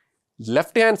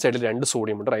 ലെഫ്റ്റ് ഹാൻഡ് സൈഡിൽ 2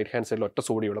 സോഡിയം ഉണ്ട്, റൈറ്റ് ഹാൻഡ് സൈഡിൽ ഒറ്റ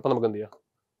സോഡിയം ഉള്ളൂ. അപ്പോൾ നമുക്ക് എന്ത് ചെയ്യാം?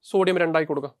 സോഡിയം 2 ആയി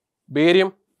കൊടുക്കാം. ബേരിയം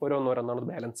ഓരോന്നോരോന്നാണ്,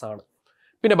 ബാലൻസ് ആണ്.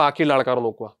 പിന്നെ ബാക്കിയുള്ള ആൾക്കാർ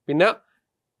നോക്കുക. പിന്നെ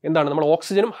എന്താണ്? നമ്മൾ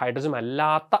ഓക്സിജനും ഹൈഡ്രജനും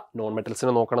അല്ലാത്ത നോൺ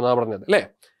മെറ്റൽസിനെ നോക്കണം എന്നാണ് പറഞ്ഞത് അല്ലേ?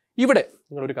 ഇവിടെ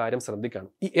നിങ്ങളൊരു കാര്യം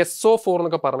ശ്രദ്ധിക്കണം. ഈ SO4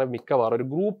 എന്നൊക്കെ പറഞ്ഞ മിക്കവാറും ഒരു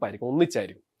ഗ്രൂപ്പ് ആയിരിക്കും,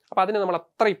 ഒന്നിച്ചായിരിക്കും. അപ്പോൾ അതിനെ നമ്മൾ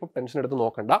അത്ര ഇപ്പോൾ ടെൻഷൻ എടുത്ത്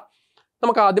നോക്കണ്ട.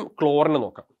 നമുക്ക് ആദ്യം ക്ലോറിനെ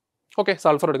നോക്കാം. ഓക്കെ,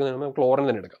 സൾഫർ എടുക്കുന്നതിന് ക്ലോറിൻ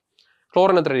തന്നെ എടുക്കാം.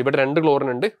 ക്ലോറിൻ എത്ര? ഇവിടെ 2 ക്ലോറിൻ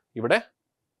ഉണ്ട്, ഇവിടെ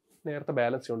നേരത്തെ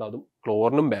ബാലൻസ് ചെയ്യുന്നുണ്ട്, അതും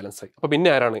ക്ലോറിനും ബാലൻസ് ആയി. അപ്പോൾ പിന്നെ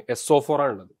ആരാണ്? SO4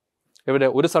 ആണുള്ളത്. ഇവിടെ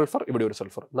ഒരു സൾഫർ, ഇവിടെ ഒരു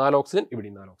സൾഫർ, 4 ഓക്സിജൻ,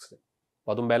 ഇവിടെയും 4 ഓക്സിജൻ.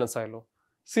 അപ്പോൾ അതും ബാലൻസ് ആയല്ലോ.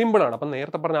 സിമ്പിളാണ്. അപ്പം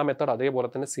നേരത്തെ പറഞ്ഞ ആ മെത്തേഡ് അതേപോലെ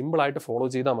തന്നെ സിമ്പിളായിട്ട് ഫോളോ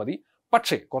ചെയ്താൽ മതി.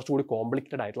 പക്ഷേ കുറച്ചുകൂടി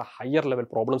കോംപ്ലിക്കേറ്റഡ് ആയിട്ടുള്ള ഹയർ ലെവൽ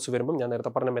പ്രോബ്ലംസ് വരുമ്പം ഞാൻ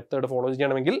നേരത്തെ പറഞ്ഞ മെത്തേഡ് ഫോളോ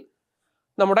ചെയ്യണമെങ്കിൽ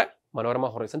നമ്മുടെ മനോരമ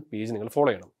ഹൊറൈസൺ പേജ് നിങ്ങൾ ഫോളോ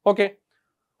ചെയ്യണം. ഓക്കെ,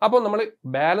 അപ്പോൾ നമ്മൾ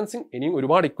ബാലൻസിങ് ഇനിയും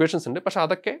ഒരുപാട് ഇക്വേഷൻസ് ഉണ്ട്, പക്ഷേ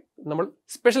അതൊക്കെ നമ്മൾ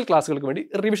സ്പെഷ്യൽ ക്ലാസ്സുകൾക്ക് വേണ്ടി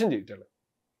റിവിഷൻ ചെയ്തിട്ടുണ്ട്.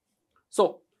 സോ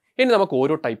ഇനി നമുക്ക്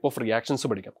ഓരോ ടൈപ്പ് ഓഫ് റിയാക്ഷൻസ്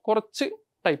പഠിക്കാം. കുറച്ച്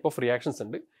ടൈപ്പ് ഓഫ് റിയാക്ഷൻസ്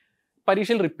ഉണ്ട്,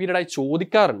 പരീക്ഷയിൽ റിപ്പീറ്റഡ് ആയി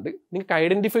ചോദിക്കാറുണ്ട്. നിങ്ങൾക്ക്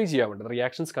ഐഡന്റിഫൈ ചെയ്യാൻ വേണ്ടി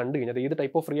റിയാക്ഷൻസ് കണ്ടു കഴിഞ്ഞാൽ ഏത്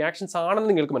ടൈപ്പ് ഓഫ് റിയാക്ഷൻസ് ആണെന്ന്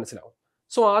നിങ്ങൾക്ക് മനസ്സിലാവും.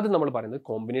 സോ ആദ്യം നമ്മൾ പറയുന്നത്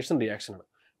കോമ്പിനേഷൻ റിയാക്ഷൻ ആണ്.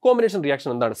 കോമ്പിനേഷൻ റിയാക്ഷൻ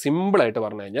എന്താണ്? സിമ്പിൾ ആയിട്ട്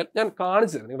പറഞ്ഞു കഴിഞ്ഞാൽ ഞാൻ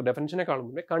കാണിച്ചു തരാം, നിങ്ങൾ ഡെഫിനിഷനെക്കാളും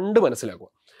മുമ്പേ കണ്ട് മനസ്സിലാക്കുക.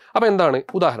 അപ്പോൾ എന്താണ്?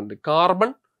 ഉദാഹരണത്തിന് carbon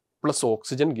plus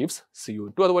oxygen gives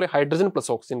CO2, അതുപോലെ hydrogen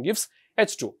plus oxygen gives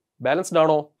H2. Balanced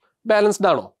ആണോ? ബാലൻസ്ഡ്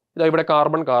ആണോ? ഇതാ ഇവിടെ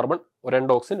carbon carbon,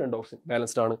 2 oxygen 2 oxygen,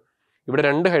 balanced ആണ്. ഇവിടെ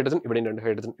 2 ഹൈഡ്രജൻ, ഇവിടെയും 2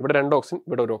 ഹൈഡ്രജൻ, ഇവിടെ 2 ഓക്സിജൻ,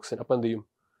 ഇവിടെ 1 ഓക്സിജൻ. അപ്പോൾ എന്ത് ചെയ്യും?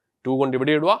 2 കൊണ്ട്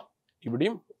ഇവിടെ ഇടുക,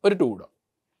 ഇവിടെയും ഒരു 2 ഇടുക.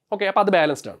 ഓക്കെ, അപ്പോൾ അത്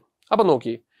ബാലൻസ്ഡ് ആണ്. അപ്പോൾ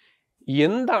നോക്കി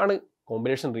എന്താണ്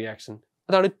കോമ്പിനേഷൻ റിയാക്ഷൻ?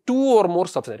 അതാണ് 2 or more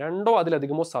സബ്സ്റ്റൻസ്, 2ഓ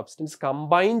അതിലധികമോ സബ്സ്റ്റൻസ്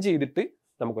കമ്പൈൻ ചെയ്തിട്ട്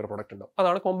നമുക്കൊരു പ്രൊഡക്റ്റ് ഉണ്ടാവും.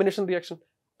 അതാണ് കോമ്പിനേഷൻ റിയാക്ഷൻ.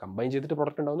 കമ്പൈൻ ചെയ്തിട്ട്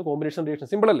പ്രൊഡക്റ്റ് ഉണ്ടാവുന്ന കോമ്പിനേഷൻ റിയാക്ഷൻ.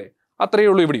 സിമ്പിൾ അല്ലേ? അത്രയേ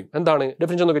ഉള്ളൂ. ഇവിടെയും എന്താണ്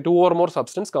ഡെഫിനിഷൻ നോക്കി? 2 or more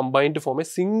substance combine to form A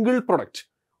single product.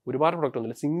 ഒരുപാട് പ്രൊഡക്റ്റ്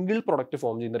ഒന്നുമില്ല, സിംഗിൾ പ്രൊഡക്റ്റ്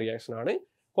ഫോം ചെയ്യുന്ന റിയാക്ഷൻ ആണ്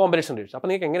കോമ്പിനേഷൻ റിയാക്ഷൻ. അപ്പോൾ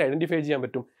നിങ്ങൾക്ക് എങ്ങനെ ഐഡന്റിഫൈ ചെയ്യാൻ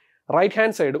പറ്റും? റൈറ്റ്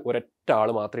ഹാൻഡ് സൈഡ് ഒരൊറ്റ ആൾ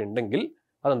മാത്രമേ ഉണ്ടെങ്കിൽ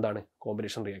അതെന്താണ്?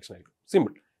 കോമ്പിനേഷൻ റിയാക്ഷൻ ആയിരിക്കും.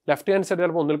 സിമ്പിൾ. ലെഫ്റ്റ് ഹാൻഡ് സൈഡ്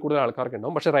ചിലപ്പോൾ ഒന്നിൽ കൂടുതൽ ആൾക്കാർക്ക്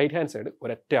ഉണ്ടാവും, പക്ഷേ റൈറ്റ് ഹാൻഡ് സൈഡ്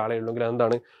ഒരൊറ്റ ആളെ ഉള്ളെങ്കിൽ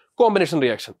അതെന്താണ്? Combination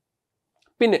reaction.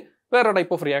 പിന്നെ വേറെ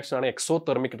ടൈപ്പ് ഓഫ് റിയാക്ഷൻ ആണ്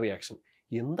എക്സോതെർമിക് റിയാക്ഷൻ.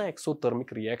 എന്താ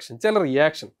എക്സോതെർമിക് റിയാക്ഷൻ? ചില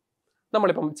റിയാക്ഷൻ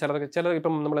നമ്മളിപ്പം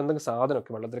ഇപ്പം നമ്മൾ എന്തെങ്കിലും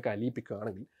സാധനമൊക്കെ വെള്ളത്തിലൊക്കെ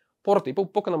അലിയിപ്പിക്കുകയാണെങ്കിൽ പുറത്ത്, ഇപ്പോൾ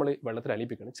ഉപ്പൊക്കെ നമ്മൾ വെള്ളത്തിൽ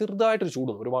അലിയിപ്പിക്കുകയാണ്, ചെറുതായിട്ടൊരു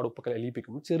ചൂടും, ഒരുപാട് ഉപ്പൊക്കെ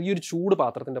അലിയിപ്പിക്കുമ്പോൾ ചെറിയൊരു ചൂട്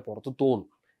പാത്രത്തിൻ്റെ പുറത്ത് തോന്നും.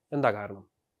 എന്താ കാരണം?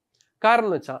 കാരണം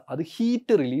എന്ന് വെച്ചാൽ അത്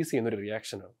ഹീറ്റ് റിലീസ് ചെയ്യുന്ന ഒരു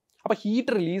റിയാക്ഷനാണ്. അപ്പോൾ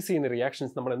ഹീറ്റ് റിലീസ് ചെയ്യുന്ന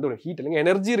റിയാക്ഷൻസ് നമ്മൾ എന്ത് പറയും? ഹീറ്റ് അല്ലെങ്കിൽ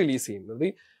എനർജി റിലീസ് ചെയ്യുന്നത്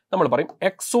നമ്മൾ പറയും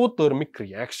എക്സോതെർമിക്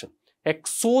റിയാക്ഷൻ.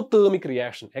 എക്സോതെർമിക്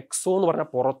റിയാക്ഷൻ, എക്സോ എന്ന് പറഞ്ഞാൽ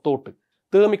പുറത്തോട്ട്,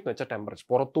 തേർമിക് എന്ന് വെച്ചാൽ ടെമ്പറേച്ചർ,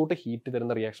 പുറത്തോട്ട് ഹീറ്റ്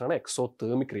തരുന്ന റിയാക്ഷനാണ്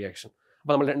എക്സോതെർമിക് റിയാക്ഷൻ.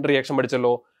 അപ്പോൾ നമ്മൾ 2 റിയാക്ഷൻ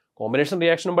പഠിച്ചല്ലോ, കോമ്പിനേഷൻ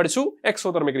റിയാക്ഷനും പഠിച്ചു,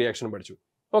 എക്സോതെർമിക് റിയാക്ഷനും പഠിച്ചു.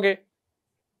 ഓക്കെ,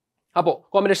 അപ്പോൾ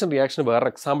കോമ്പിനേഷൻ റിയാക്ഷൻ വേറെ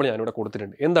എക്സാമ്പിൾ ഞാനിവിടെ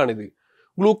കൊടുത്തിട്ടുണ്ട്. എന്താണിത്?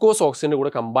 ഗ്ലൂക്കോസ് ഓക്സിജൻ്റെ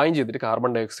കൂടെ കമ്പൈൻ ചെയ്തിട്ട്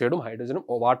കാർബൺ ഡൈ ഓക്സൈഡും ഹൈഡ്രജനും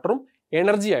വാട്ടറും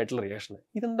എനർജി ആയിട്ടുള്ള റിയാക്ഷൻ.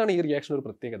 ഇതെന്താണ് ഈ റിയാക്ഷൻ ഒരു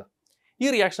പ്രത്യേകത? ഈ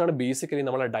റിയാക്ഷനാണ് ബേസിക്കലി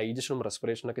നമ്മളെ ഡൈജഷനും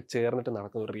റെസ്പിറേഷനും ഒക്കെ ചേർന്നിട്ട്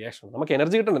നടക്കുന്ന ഒരു റിയാക്ഷൻ. നമുക്ക്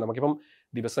എനർജി കിട്ടണ്ടേ? നമുക്കിപ്പം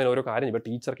ദിവസം ഓരോ കാര്യം, ഇപ്പോൾ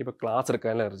ടീച്ചർക്ക് ഇപ്പോൾ ക്ലാസ്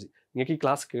എടുക്കാനുള്ള എനർജി, നിങ്ങൾക്ക് ഈ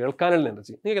ക്ലാസ് കേൾക്കാനുള്ള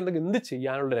എനർജി, നിങ്ങൾക്ക് എന്ത്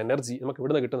ചെയ്യാനുള്ള എനർജി നമുക്ക്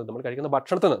ഇവിടുന്ന് കിട്ടുന്നത് നമ്മൾ കഴിക്കുന്ന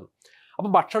ഭക്ഷണത്തിൽ നിന്ന്.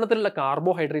 അപ്പോൾ ഭക്ഷണത്തിലുള്ള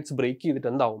കാർബോഹൈഡ്രേറ്റ്സ് ബ്രേക്ക് ചെയ്തിട്ട്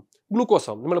എന്താവും? ഗ്ലൂക്കോസ്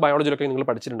ആവും. നമ്മൾ ബയോളജിയിലൊക്കെ നിങ്ങൾ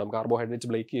പഠിച്ചിട്ടുണ്ടാവും, കാർബോഹൈഡ്രേറ്റ്സ്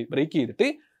ബ്രേക്ക് ചെയ്തിട്ട്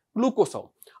ഗ്ലൂക്കോസ് ആവും.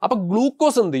 അപ്പോൾ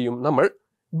ഗ്ലൂക്കോസ് എന്ത് ചെയ്യും? നമ്മൾ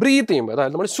ബ്രീത്ത് ചെയ്യുമ്പോൾ,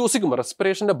 അതായത് നമ്മൾ ശ്വസിക്കുമ്പോൾ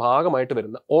റെസ്പിറേഷൻ്റെ ഭാഗമായിട്ട്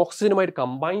വരുന്ന ഓക്സിജനുമായിട്ട്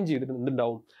കമ്പൈൻ ചെയ്തിട്ട്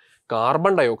എന്തുണ്ടാവും?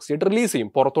 കാർബൺ ഡൈ ഓക്സൈഡ് റിലീസ് ചെയ്യും,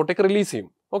 പുറത്തോട്ടേക്ക് റിലീസ് ചെയ്യും.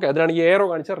 ഓക്കെ, അതിനാണ് ഈ എയറോ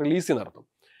കാണിച്ചാൽ റിലീസ് ചെയ്യുന്ന അർത്ഥം.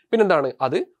 പിന്നെന്താണ്?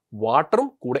 അത് വാട്ടറും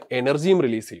കൂടെ എനർജിയും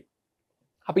റിലീസ് ചെയ്യും.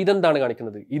 അപ്പോൾ ഇതെന്താണ്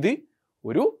കാണിക്കുന്നത്? ഇത്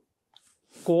ഒരു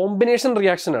കോമ്പിനേഷൻ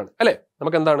റിയാക്ഷൻ ആണ് അല്ലേ?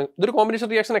 നമുക്ക് എന്താണ് ഇതൊരു കോമ്പിനേഷൻ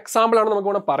റിയാക്ഷൻ എക്സാമ്പിൾ ആണ് നമുക്ക്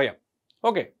വേണം പറയാം.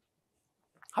 ഓക്കെ,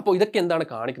 അപ്പോൾ ഇതൊക്കെ എന്താണ്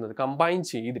കാണിക്കുന്നത്? കമ്പൈൻ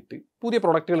ചെയ്തിട്ട് പുതിയ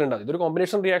പ്രൊഡക്റ്റുകൾ ഉണ്ടാകും. ഇതൊരു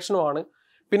കോമ്പിനേഷൻ റിയാക്ഷനും ആണ്.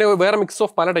 പിന്നെ വേറെ മിക്സ്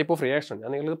ഓഫ് പല ടൈപ്പ് ഓഫ് റിയാക്ഷൻ.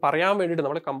 ഞാൻ നിങ്ങളിത് പറയാൻ വേണ്ടിയിട്ട്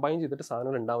നമ്മൾ കമ്പൈൻ ചെയ്തിട്ട്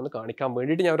സാധനങ്ങൾ ഉണ്ടാവുമെന്ന് കാണിക്കാൻ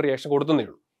വേണ്ടിയിട്ട് ഞാൻ ഒരു റിയാക്ഷൻ കൊടുത്തേ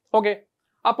ഉള്ളൂ. ഓക്കെ,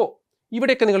 അപ്പോൾ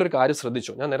ഇവിടെയൊക്കെ നിങ്ങളൊരു കാര്യം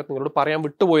ശ്രദ്ധിച്ചോ? ഞാൻ നേരത്തെ നിങ്ങളോട് പറയാൻ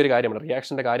വിട്ടുപോയൊരു കാര്യമാണ്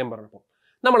റിയാക്ഷൻ്റെ കാര്യം പറഞ്ഞപ്പോൾ.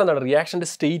 നമ്മളെന്താണ് റിയാക്ഷൻ്റെ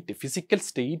സ്റ്റേറ്റ്, ഫിസിക്കൽ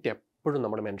സ്റ്റേറ്റ് എപ്പോഴും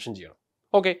നമ്മൾ മെൻഷൻ ചെയ്യണം.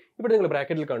 ഓക്കെ, ഇവിടെ നിങ്ങൾ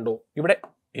ബ്രാക്കറ്റിൽ കണ്ടോ? ഇവിടെ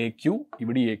AQ,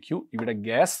 ഇവിടെ AQ, ഇവിടെ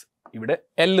ഗ്യാസ്, ഇവിടെ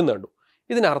L എന്ന് കണ്ടു.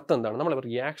 ഇതിനർത്ഥം എന്താണ്? നമ്മൾ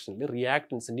റിയാക്ഷനിൽ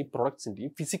റിയാക്ടൻസിൻ്റെയും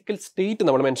പ്രൊഡക്ട്സിൻ്റെയും ഫിസിക്കൽ സ്റ്റേറ്റ്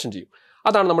നമ്മൾ മെൻഷൻ ചെയ്യും.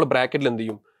 അതാണ് നമ്മൾ ബ്രാക്കറ്റിൽ എന്ത്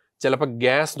ചെയ്യും? ചിലപ്പോൾ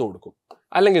ഗ്യാസ് എന്ന് കൊടുക്കും,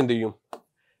 അല്ലെങ്കിൽ എന്ത് ചെയ്യും?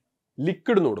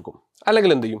 ലിക്വിഡ് എന്ന് കൊടുക്കും,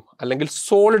 അല്ലെങ്കിൽ എന്ത് ചെയ്യും? അല്ലെങ്കിൽ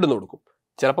സോളിഡ് എന്ന് കൊടുക്കും.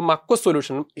 ചിലപ്പോൾ മക്വസ്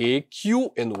സൊല്യൂഷനും AQ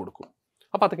എന്ന് കൊടുക്കും.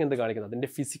 അപ്പോൾ അതൊക്കെ എന്ത് കാണിക്കുന്നത്? അതിൻ്റെ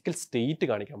ഫിസിക്കൽ സ്റ്റേറ്റ്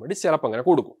കാണിക്കാൻ വേണ്ടി ചിലപ്പോൾ അങ്ങനെ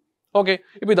കൊടുക്കും. ഓക്കെ,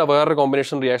 ഇപ്പോൾ ഇതാ വേറൊരു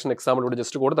കോമ്പിനേഷൻ റിയാക്ഷൻ എക്സാമ്പിൾ ഇവിടെ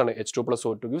ജസ്റ്റ് കൊടുത്താണ്. H2 +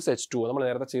 O2 gives H2. നമ്മൾ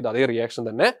നേരത്തെ ചെയ്ത അതേ റിയാക്ഷൻ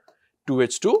തന്നെ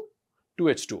 2H2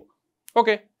 2H2.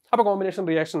 ഓക്കെ, അപ്പോൾ കോമ്പിനേഷൻ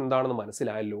റിയാക്ഷൻ എന്താണെന്ന്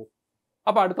മനസ്സിലായല്ലോ.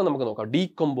 അപ്പോൾ അടുത്ത നമുക്ക് നോക്കാം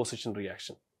ഡീകമ്പോസിഷൻ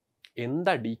റിയാക്ഷൻ.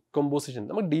 എന്താ ഡീകമ്പോസിഷൻ?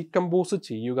 നമ്മൾ ഡീകമ്പോസ്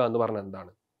ചെയ്യുക എന്ന് പറഞ്ഞാൽ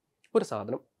എന്താണ്? ഒരു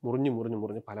സാധനം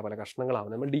മുറിഞ്ഞ് പല പല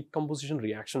കഷ്ണങ്ങളാവുന്ന നമ്മൾ ഡീകമ്പോസിഷൻ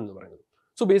റിയാക്ഷൻ എന്ന് പറയുന്നത്.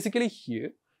 So basically here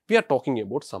we are talking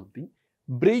about something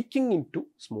breaking in to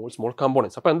small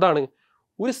components. അപ്പോൾ എന്താണ്?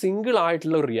 ഒരു സിംഗിൾ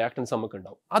ആയിട്ടുള്ള ഒരു റിയാക്ടൻസ് നമുക്ക്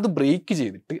ഉണ്ടാവും, അത് ബ്രേക്ക്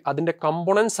ചെയ്തിട്ട് അതിൻ്റെ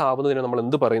കമ്പോണൻസ് ആവുന്നതിനെ നമ്മൾ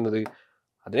എന്ത് പറയുന്നത്?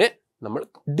 അതിനെ നമ്മൾ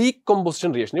ഡീകമ്പോസിഷൻ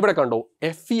റിയാക്ഷൻ. ഇവിടെ കണ്ടോ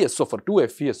FeSO4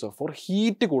 2FeSO4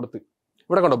 ഹീറ്റ് കൊടുത്ത്,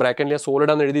 ഇവിടെ കണ്ടോ ബ്രാക്കറ്റിൽ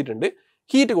സോളിഡ് എന്ന് എഴുതിയിട്ടുണ്ട്.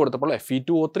 ഹീറ്റ് കൊടുത്തപ്പോൾ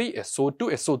Fe2O3 SO2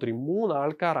 SO3 3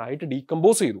 ആൾക്കാരായിട്ട്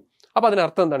ഡീകമ്പോസ് ചെയ്തു. അപ്പോൾ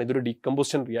അതിനർത്ഥം എന്താണ്? ഇതൊരു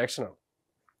ഡീകമ്പോസിഷൻ റിയാക്ഷൻ ആണ്.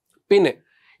 പിന്നെ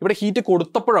ഇവിടെ ഹീറ്റ്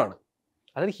കൊടുത്തപ്പോഴാണ്,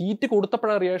 അതായത് ഹീറ്റ്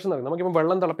കൊടുത്തപ്പോഴാണ് റിയാക്ഷൻ നടക്കുന്നത്. നമുക്കിപ്പോൾ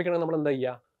വെള്ളം തിളപ്പിക്കണമെങ്കിൽ നമ്മൾ എന്താ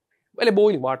ചെയ്യുക? അല്ലെ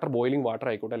ബോയിലിംഗ് വാട്ടർ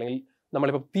ആയിക്കോട്ടെ, അല്ലെങ്കിൽ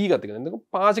നമ്മളിപ്പോൾ തീ കത്തിക്കുന്നത്, എന്തെങ്കിലും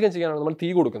പാചകം ചെയ്യാനാണ് നമ്മൾ തീ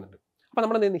കൊടുക്കുന്നുണ്ട്. അപ്പോൾ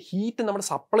നമ്മൾ എന്ത് ചെയ്യുന്നത്? ഹീറ്റ് നമ്മൾ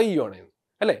സപ്ലൈ ചെയ്യുകയാണ്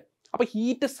അല്ലേ? അപ്പോൾ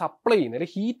ഹീറ്റ് സപ്ലൈ ചെയ്യുന്ന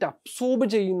അല്ലെങ്കിൽ ഹീറ്റ് അബ്സോർബ്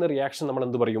ചെയ്യുന്ന റിയാക്ഷൻ നമ്മൾ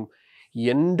എന്ത് പറയും?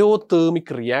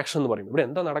 എൻഡോതേർമിക് റിയാക്ഷൻ എന്ന് പറയും. ഇവിടെ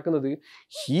എന്താ നടക്കുന്നത്?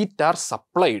 Heat are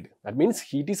supplied, that means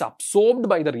heat is absorbed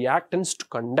by the reactance to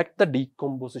conduct the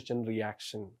decomposition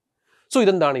reaction. So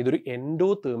ഇതെന്താണ്? ഇതൊരു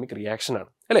എൻഡോതേർമിക് റിയാക്ഷൻ ആണ്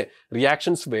അല്ലേ?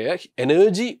 Reactions wear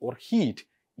energy or heat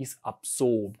is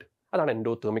absorbed, അതാണ്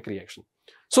endothermic reaction.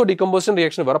 So decomposition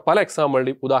reaction വേറെ പല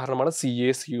എക്സാമ്പിളുടെ ഉദാഹരണമാണ്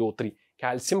CaCO3.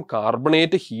 Calcium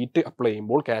carbonate heat apply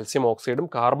ചെയ്യുമ്പോൾ calcium ഓക്സൈഡും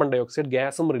carbon dye oxide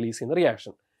ഗ്യാസും റിലീസ് ചെയ്യുന്ന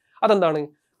റിയാക്ഷൻ. അതെന്താണ്?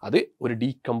 അത് ഒരു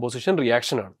ഡീകമ്പോസിഷൻ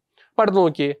റിയാക്ഷൻ ആണ്. അപ്പോൾ അടുത്ത്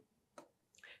നോക്കിയേ,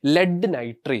 ലെഡ്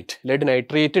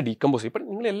നൈട്രേറ്റ് ഡീകമ്പോസ് ചെയ്യും. ഇപ്പം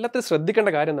നിങ്ങൾ എല്ലാത്തിനും ശ്രദ്ധിക്കേണ്ട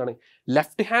കാര്യം എന്താണ്,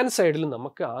 ലെഫ്റ്റ് ഹാൻഡ് സൈഡിൽ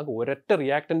നമുക്ക് ആകെ ഒരൊറ്റ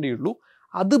റിയാക്റ്റൻ്റേ ഉള്ളൂ.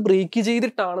 അത് ബ്രേക്ക്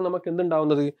ചെയ്തിട്ടാണ് നമുക്ക്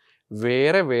എന്തുണ്ടാവുന്നത്,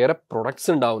 വേറെ വേറെ പ്രൊഡക്ട്സ്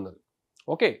ഉണ്ടാവുന്നത്.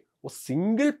 Okay,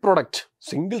 single product,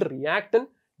 single reactant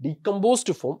decompose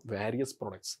to form various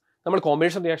products. നമ്മൾ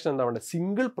കോമ്പിനേഷൻ റിയാക്ഷൻ എന്താ വേണ്ടത്,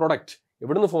 സിംഗിൾ പ്രൊഡക്റ്റ്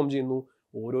എവിടെ നിന്ന് ഫോം ചെയ്യുന്നു,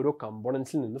 ഓരോരോ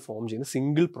കമ്പോണൻസിൽ നിന്ന് ഫോം ചെയ്യുന്ന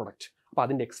സിംഗിൾ പ്രൊഡക്റ്റ്. അപ്പോൾ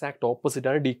അതിൻ്റെ എക്സാക്ട് ഓപ്പോസിറ്റ്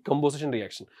ആണ് decomposition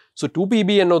reaction. So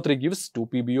 2PbNO3 gives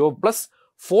 2PbO plus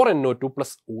 4NO2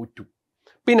 plus O2.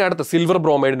 പിന്നെ അടുത്ത സിൽവർ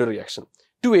ബ്രോമൈഡിൻ്റെ റിയാക്ഷൻ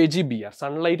 2AgBr,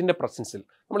 സൺലൈറ്റിൻ്റെ പ്രസൻസിൽ.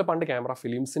 നമ്മൾ പണ്ട് ക്യാമറ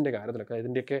ഫിലിംസിൻ്റെ കാര്യത്തിലൊക്കെ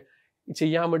ഇതിൻ്റെയൊക്കെ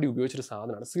ചെയ്യാൻ വേണ്ടി ഉപയോഗിച്ചൊരു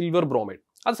സാധനമാണ് സിൽവർ ബ്രോമൈഡ്.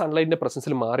 അത് സൺലൈറ്റിൻ്റെ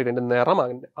പ്രസൻസിൽ മാറിയിട്ട് അതിൻ്റെ നിറം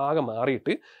ആകെ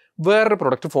മാറിയിട്ട് വേറൊരു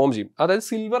പ്രൊഡക്റ്റ് ഫോം ചെയ്യും. അതായത്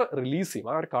സിൽവർ റിലീസ് ചെയ്യും,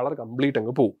 ആ ഒരു കളർ കംപ്ലീറ്റ്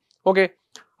അങ്ങ് പോകും. ഓക്കെ,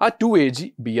 ആ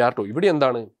 2AgBr2 ഇവിടെ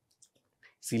എന്താണ്,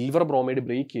 സിൽവർ ബ്രോമൈഡ്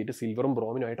ബ്രേക്ക് ചെയ്തിട്ട് സിൽവറും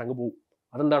ബ്രോമിനും ആയിട്ട് അങ്ങ് പോകും.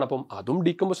 അതെന്താണ്, അപ്പം അതും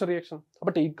ഡീകമ്പോസിഷൻ റിയാക്ഷൻ.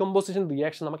 അപ്പോൾ ഡീകമ്പോസിഷൻ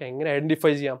റിയാക്ഷൻ നമുക്ക് എങ്ങനെ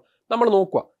ഐഡന്റിഫൈ ചെയ്യാം, നമ്മൾ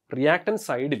നോക്കുക റിയാക്ടൻ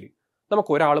സൈഡിൽ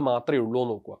നമുക്ക് ഒരാൾ മാത്രമേ ഉള്ളൂ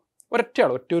എന്ന് നോക്കുക.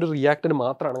 ഒറ്റ ഒരു റിയാക്ടൻ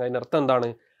മാത്രമാണ്, അതിനർത്ഥം എന്താണ്,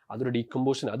 അതൊരു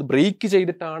ഡീകമ്പോസിഷൻ, അത് ബ്രേക്ക്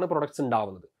ചെയ്തിട്ടാണ് പ്രൊഡക്ട്സ്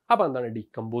ഉണ്ടാവുന്നത്. അപ്പോൾ എന്താണ്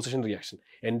ഡീകമ്പോസിഷൻ റിയാക്ഷൻ.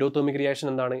 എൻഡോതെർമിക് റിയാക്ഷൻ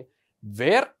എന്താണ്,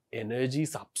 where energy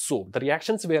is absorbed, the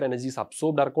reactions where energy is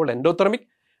absorbed are called endothermic,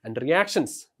 and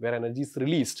reactions where energy is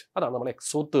released അതാണ് നമ്മൾ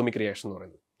എക്സോതെർമിക് റിയാക്ഷൻ എന്ന്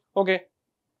പറയുന്നത്. ഓക്കെ,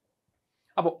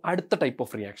 അപ്പോൾ അടുത്ത ടൈപ്പ്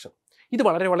ഓഫ് റിയാക്ഷൻ, ഇത്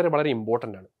വളരെ വളരെ വളരെ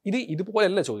ഇമ്പോർട്ടൻ്റ് ആണ്.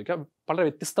 ഇതുപോലെയല്ല ചോദിക്കാം, വളരെ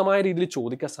വ്യത്യസ്തമായ രീതിയിൽ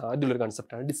ചോദിക്കാൻ സാധ്യതയുള്ളൊരു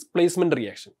കൺസെപ്റ്റാണ് ഡിസ്പ്ലേസ്മെൻറ്റ്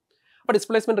റിയാക്ഷൻ. അപ്പോൾ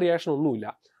ഡിസ്പ്ലേസ്മെൻറ്റ് റിയാക്ഷൻ ഒന്നുമില്ല,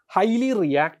 ഹൈലി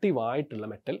റിയാക്റ്റീവ് ആയിട്ടുള്ള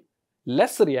മെറ്റൽ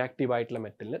ലെസ് റിയാക്റ്റീവ് ആയിട്ടുള്ള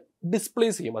മെറ്റലിനെ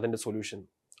ഡിസ്പ്ലേസ് ചെയ്യും അതിൻ്റെ സൊല്യൂഷൻ.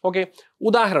 ഓക്കെ,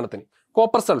 ഉദാഹരണത്തിന്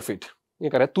കോപ്പർ സൾഫേറ്റ്,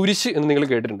 നിങ്ങൾക്കറിയാം തുരിശ് എന്ന് നിങ്ങൾ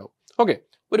കേട്ടിട്ടുണ്ടാവും. ഓക്കെ,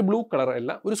 ഒരു ബ്ലൂ കളർ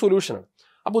അല്ല, ഒരു സൊല്യൂഷനാണ്.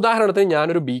 അപ്പോൾ ഉദാഹരണത്തിന്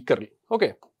ഞാനൊരു ബീക്കറിൽ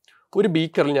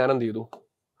ഞാൻ എന്ത് ചെയ്തു,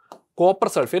 കോപ്പർ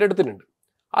സൾഫേറ്റ് എടുത്തിട്ടുണ്ട്.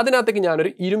 അതിനകത്തേക്ക് ഞാനൊരു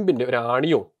ഇരുമ്പിൻ്റെ ഒരു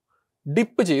ആണിയോ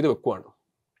ഡിപ്പ് ചെയ്ത് വെക്കുവാണ്.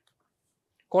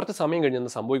 കുറച്ച് സമയം കഴിഞ്ഞ്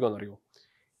എന്ത് സംഭവിക്കുമെന്നറിയോ,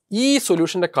 ഈ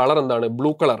സൊല്യൂഷൻ്റെ കളർ എന്താണ്,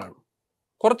 ബ്ലൂ കളറാണ്.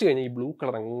 കുറച്ച് കഴിഞ്ഞ് ഈ ബ്ലൂ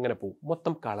കളർ അങ്ങനെ പോകും,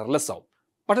 മൊത്തം കളർലെസ് ആവും.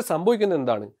 പക്ഷെ സംഭവിക്കുന്നത്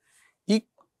എന്താണ്, ഈ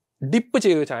ഡിപ്പ്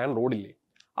ചെയ്ത് വെച്ച അയൺ റോഡില്ലേ,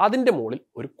 അതിൻ്റെ മുകളിൽ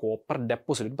ഒരു copper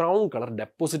deposit, brown colour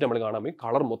deposit നമ്മൾ കാണാൻ പോയി,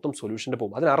 കളർ മൊത്തം സൊല്യൂഷൻ്റെ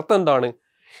പോകും. അതിനർത്ഥം എന്താണ്,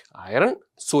 അയൺ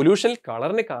സൊല്യൂഷനിൽ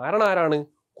കളറിന് കാരണം ആരാണ്,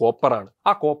 കോപ്പറാണ്.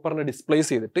 ആ കോപ്പറിനെ ഡിസ്പ്ലേസ്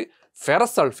ചെയ്തിട്ട്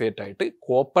ഫെറസ് സൾഫേറ്റ് ആയിട്ട്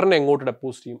കോപ്പറിനെ എങ്ങോട്ട്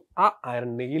ഡെപ്പോസിറ്റ് ചെയ്യും, ആ അയൺ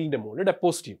നെയിലിൻ്റെ മുകളിൽ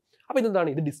ഡെപ്പോസിറ്റ് ചെയ്യും. അപ്പോൾ ഇതെന്താണ്,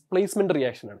 ഇത് ഡിസ്പ്ലേസ്മെൻറ്റ്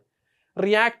റിയാക്ഷനാണ്.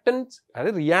 റിയാക്ടൻസ്,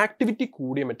 അതായത് റിയാക്ടിവിറ്റി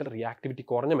കൂടിയ മെറ്റൽ റിയാക്ടിവിറ്റി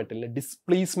കുറഞ്ഞ മെറ്റലിനെ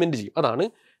ഡിസ്പ്ലേസ്മെൻറ്റ് ചെയ്യും. അതാണ്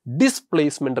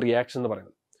ഡിസ്പ്ലേസ്മെൻറ്റ് റിയാക്ഷൻ എന്ന്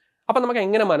പറയുന്നത്. അപ്പം നമുക്ക്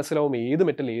എങ്ങനെ മനസ്സിലാവും ഏത്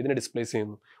മെറ്റൽ ഏതിനെ ഡിസ്പ്ലേസ്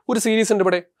ചെയ്യുന്നു. ഒരു സീരീസ് ഉണ്ട്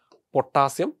ഇവിടെ,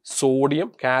 potassium, sodium,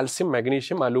 calcium,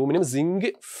 magnesium, aluminium, zinc,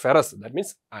 ferrous, that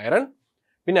means iron.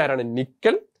 പിന്നെ ആരാണ്,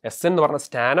 നിക്കൽ, SN എന്ന് പറഞ്ഞ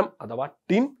സ്റ്റാനം അഥവാ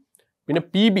ടിൻ, പിന്നെ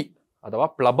PB അഥവാ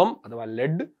പ്ലബം അഥവാ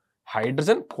lead,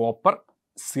 hydrogen, copper,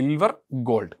 silver,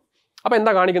 gold. അപ്പോൾ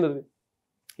എന്താ കാണിക്കുന്നത്,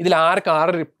 ഇതിൽ ആർക്ക്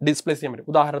ഡിസ്പ്ലേസ് ചെയ്യാൻ പറ്റും.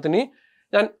 ഉദാഹരണത്തിന്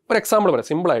ഞാൻ ഒരു എക്സാമ്പിൾ പറയാം,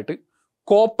 സിമ്പിളായിട്ട്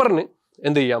കോപ്പറിന്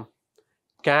എന്ത് ചെയ്യാം,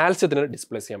 കാൽസ്യത്തിന്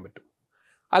ഡിസ്പ്ലേസ് ചെയ്യാൻ പറ്റും.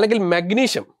 അല്ലെങ്കിൽ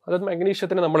മഗ്നീഷ്യം, അതായത്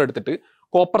മഗ്നീഷ്യത്തിന് നമ്മൾ എടുത്തിട്ട്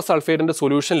കോപ്പർ സൾഫേറ്റിൻ്റെ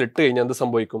സൊല്യൂഷനിൽ ഇട്ട് കഴിഞ്ഞാൽ എന്ത്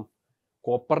സംഭവിക്കും,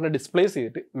 കോപ്പറിനെ ഡിസ്പ്ലേസ്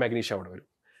ചെയ്തിട്ട് മഗ്നീഷ്യം അവിടെ വരും.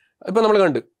 ഇപ്പോൾ നമ്മൾ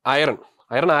കണ്ട് അയറൺ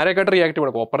ആരെക്കാട്ട് റിയാക്റ്റീവ്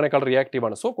ആണ്, കോപ്പറിനേക്കാൾ റിയാക്റ്റീവ്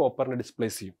ആണ്. സോ കോപ്പറിനെ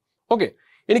ഡിസ്പ്ലേസ് ചെയ്യും. ഓക്കെ,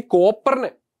 ഇനി കോപ്പറിനെ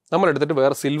നമ്മൾ എടുത്തിട്ട്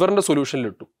വേറെ സിൽവറിൻ്റെ സൊല്യൂഷനിൽ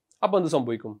ഇട്ടു, അപ്പോൾ എന്ത്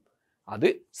സംഭവിക്കും, അത്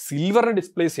സിൽവറിനെ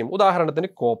ഡിസ്പ്ലേസ് ചെയ്യും. ഉദാഹരണത്തിന്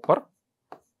കോപ്പർ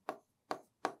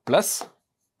പ്ലസ്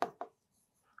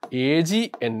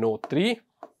AgNO3.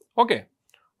 ഓക്കെ,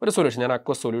 ഒരു സൊല്യൂഷൻ, ഞാൻ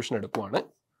അക്വസ് സൊല്യൂഷൻ എടുക്കുവാണ്.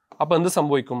 അപ്പോൾ എന്ത്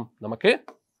സംഭവിക്കും, നമുക്ക്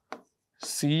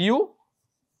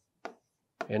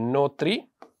CuNO3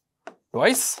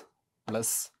 ട്വൈസ്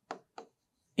പ്ലസ്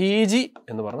Ag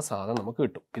എന്ന് പറഞ്ഞ സാധനം നമുക്ക്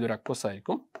കിട്ടും. ഇതൊരു അക്വസ്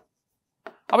ആയിരിക്കും.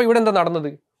 അപ്പോൾ ഇവിടെ എന്താ നടന്നത്,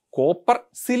 കോപ്പർ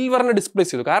സിൽവറിനെ ഡിസ്പ്ലേസ്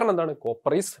ചെയ്തു. കാരണം എന്താണ്,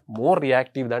 copper is more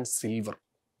reactive than silver.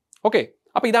 Okay,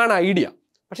 അപ്പോൾ ഇതാണ് ഐഡിയ.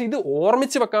 പക്ഷേ ഇത്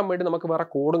ഓർമ്മിച്ച് വെക്കാൻ വേണ്ടി നമുക്ക് വേറെ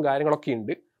കോഡും കാര്യങ്ങളൊക്കെ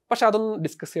ഉണ്ട്. പക്ഷെ അതൊന്നും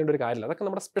ഡിസ്കസ് ചെയ്യേണ്ട ഒരു കാര്യമില്ല, അതൊക്കെ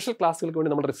നമ്മുടെ സ്പെഷ്യൽ ക്ലാസ്സുകൾക്ക്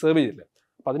വേണ്ടി നമ്മൾ റിസർവ് ചെയ്തില്ല.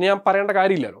 അപ്പോൾ അതിന് ഞാൻ പറയേണ്ട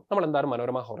കാര്യമില്ലല്ലോ. നമ്മൾ എന്തായാലും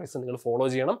മനോരമ ഹൊറൈസൺ നിങ്ങൾ ഫോളോ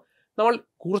ചെയ്യണം. നമ്മൾ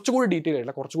കുറച്ചുകൂടി ഡീറ്റെയിൽ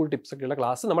ആയിട്ടുള്ള കുറച്ചുകൂടി ടിപ്സ് ഒക്കെ ഉള്ള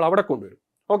ക്ലാസ് നമ്മൾ അവിടെ കൊണ്ടുവരും.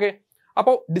 ഓക്കെ,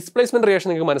 അപ്പോൾ ഡിസ്പ്ലേസ്മെന്റ് റിയാക്ഷൻ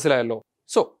നിങ്ങൾക്ക് മനസ്സിലായല്ലോ.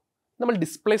 സോ നമ്മൾ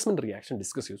ഡിസ്പ്ലേസ്മെന്റ് റിയാക്ഷൻ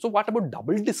ഡിസ്കസ് ചെയ്യും. So what about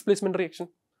double displacement reaction?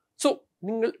 So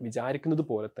നിങ്ങൾ വിചാരിക്കുന്നത്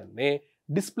പോലെ തന്നെ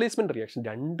ഡിസ്പ്ലേസ്മെന്റ് റിയാക്ഷൻ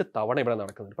 2 തവണ ഇവിടെ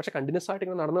നടക്കുന്നുണ്ട്. പക്ഷേ കണ്ടിന്യൂസ് ആയിട്ട്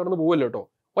ഇങ്ങനെ നടന്നു പോകല്ലോ കേട്ടോ.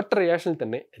 ഒറ്റ റിയാക്ഷനിൽ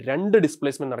തന്നെ 2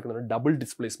 ഡിസ്പ്ലേസ്മെന്റ് നടക്കുന്നുണ്ട്, ഡബിൾ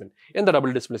ഡിസ്പ്ലേസ്മെന്റ്. എന്താ ഡബിൾ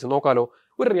ഡിസ്പ്ലേസ്മെന്റ് നോക്കാലോ.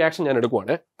 ഒരു റിയാക്ഷൻ ഞാൻ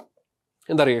എടുക്കുവാണ്.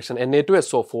 എന്താ reaction,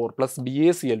 Na2SO4 plus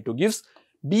BaCl2 gives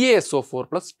BaSO4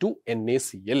 plus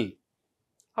 2NaCl.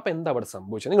 അപ്പോൾ എന്താ അവിടെ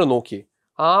സംഭവിച്ചത് നിങ്ങൾ നോക്കിയേ.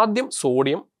 ആദ്യം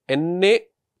സോഡിയം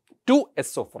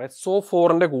Na2SO4,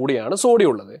 SO4ൻ്റെ കൂടെയാണ് സോഡിയം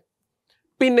ഉള്ളത്.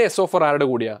 പിന്നെ SO4 ആരുടെ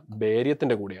കൂടെയാണ്,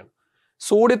 ബേരിയത്തിൻ്റെ കൂടെയാണ്.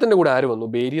 സോഡിയത്തിൻ്റെ കൂടെ ആര് വന്നു,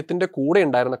 ബേരിയത്തിൻ്റെ കൂടെ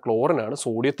ഉണ്ടായിരുന്ന ക്ലോറിനാണ്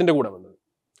സോഡിയത്തിൻ്റെ കൂടെ വന്നത്.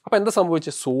 അപ്പോൾ എന്താ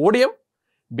സംഭവിച്ചത്, സോഡിയം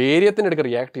ബേരിയത്തിൻ്റെ അടുക്ക്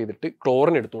റിയാക്ട് ചെയ്തിട്ട്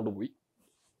ക്ലോറിൻ എടുത്തുകൊണ്ട് പോയി.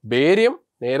 ബേരിയം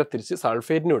നേരെ തിരിച്ച്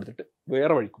സൾഫേറ്റിനും എടുത്തിട്ട്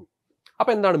വേറെ വഴിക്കും.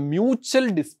 അപ്പോൾ എന്താണ് മ്യൂച്വൽ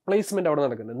ഡിസ്പ്ലേസ്മെന്റ് അവിടെ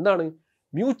നടക്കുന്നത്? എന്താണ്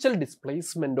മ്യൂച്വൽ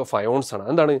ഡിസ്പ്ലേസ്മെന്റ് ഓഫ് അയോൺസ് ആണ്.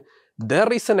 എന്താണ് there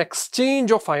is an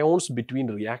exchange of ions between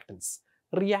reactance.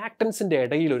 റിയാക്ടൻസിന്റെ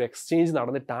ഇടയിൽ ഒരു എക്സ്ചേഞ്ച്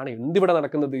നടന്നിട്ടാണ് എന്തിവിടെ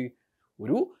നടക്കുന്നത്?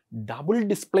 ഒരു double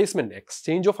displacement.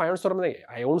 Exchange of ions പറയുന്നത്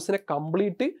അയോൺസിനെ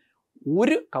കംപ്ലീറ്റ്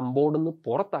ഒരു കമ്പൗണ്ടിൽ നിന്ന്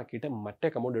പുറത്താക്കിയിട്ട് മറ്റേ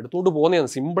കമ്പൗണ്ട് എടുത്തുകൊണ്ട് പോകുന്നതാണ്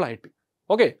സിമ്പിളായിട്ട്.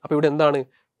 ഓക്കെ, അപ്പോൾ ഇവിടെ എന്താണ്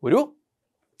ഒരു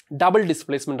ഡബിൾ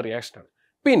ഡിസ്പ്ലേസ്മെന്റ് റിയാക്ഷൻ ആണ്.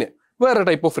 പിന്നെ വേറെ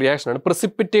ടൈപ്പ് ഓഫ് റിയാക്ഷൻ ആണ്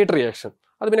പ്രസിപ്പിറ്റേറ്റ് റിയാക്ഷൻ.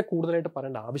 അത് പിന്നെ കൂടുതലായിട്ട്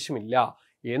പറയേണ്ട ആവശ്യമില്ല.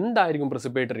 എന്തായിരിക്കും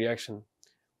പ്രസിപ്പിറ്റേറ്റ് റിയാക്ഷൻ?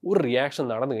 ഒരു റിയാക്ഷൻ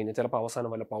നടന്നു കഴിഞ്ഞാൽ ചിലപ്പോൾ അവസാനം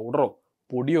വല്ല പൗഡറോ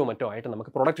പൊടിയോ മറ്റോ ആയിട്ട്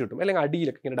നമുക്ക് പ്രൊഡക്റ്റ് കിട്ടും, അല്ലെങ്കിൽ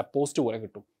അടിയിലൊക്കെ ഇങ്ങനെ ഡെപ്പോസിറ്റ് പോലെ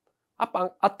കിട്ടും. അപ്പം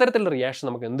അത്തരത്തിലുള്ള റിയാക്ഷൻ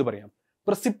നമുക്ക് എന്ത് പറയാം?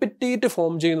 പ്രസിപ്പിറ്റേറ്റ്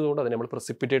ഫോം ചെയ്യുന്നതുകൊണ്ട് അതിനെ നമ്മൾ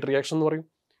പ്രസിപ്പിറ്റേറ്റ് റിയാക്ഷൻ എന്ന് പറയും.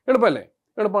 എളുപ്പമല്ലേ?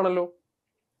 എളുപ്പമാണല്ലോ.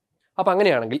 അപ്പം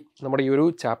അങ്ങനെയാണെങ്കിൽ നമ്മുടെ ഈ ഒരു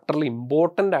ചാപ്റ്ററിൽ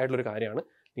ഇമ്പോർട്ടൻ്റ് ആയിട്ടുള്ളൊരു കാര്യമാണ്.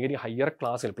 നിങ്ങൾ ഈ ഹയർ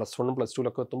ക്ലാസ്സിൽ +1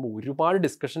 +2 എത്തുമ്പോൾ ഒരുപാട്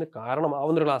ഡിസ്കഷന്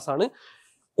കാരണമാവുന്നൊരു ക്ലാസ്സാണ്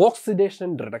ഓക്സിഡേഷൻ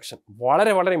ആൻഡ് റിഡക്ഷൻ.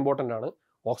 വളരെ വളരെ ഇമ്പോർട്ടൻ്റ് ആണ്.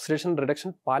 ഓക്സിഡേഷൻ റിഡക്ഷൻ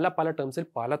പല ടേംസിൽ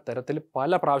പല തരത്തിൽ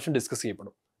പല പ്രാവശ്യം ഡിസ്കസ്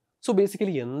ചെയ്യപ്പെടും. സോ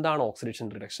ബേസിക്കലി എന്താണ് ഓക്സിഡേഷൻ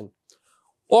റിഡക്ഷൻ?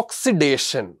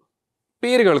 ഓക്സിഡേഷൻ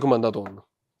പേര് കേൾക്കുമ്പോൾ എന്താ തോന്നുന്നു?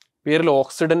 പേരിൽ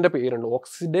ഓക്സിഡന്റെ പേരുണ്ട്.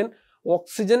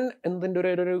 ഓക്സിജൻ എന്നതിൻ്റെ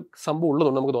ഒരു സംഭവം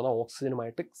ഉള്ളതുകൊണ്ട് നമുക്ക് തോന്നാം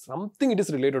ഓക്സിജനുമായിട്ട് something it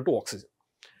is related to oxygen.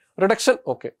 Reduction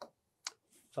okay,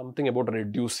 something about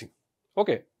reducing.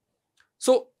 Okay,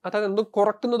 so അതായത് എന്തോ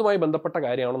കുറയ്ക്കുന്നതുമായി ബന്ധപ്പെട്ട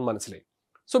കാര്യമാണെന്ന് മനസ്സിലായി.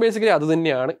 സോ ബേസിക്കലി അത്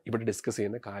തന്നെയാണ് ഇവിടെ ഡിസ്കസ്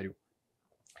ചെയ്യുന്ന കാര്യം.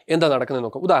 എന്താ നടക്കുന്നത്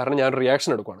നോക്കാം. ഉദാഹരണം ഞാൻ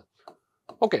റിയാക്ഷൻ എടുക്കുകയാണ്.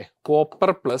 Okay,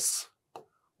 copper plus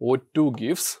O2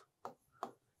 gives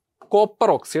copper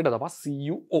oxide അഥവാ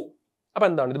CuO. അപ്പോൾ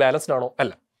എന്താണ് ഇത്? ബാലൻസ്ഡ് ആണോ?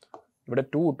 അല്ല. ഇവിടെ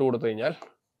 2 ഇട്ട് കൊടുത്തു കഴിഞ്ഞാൽ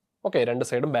ഓക്കെ രണ്ട്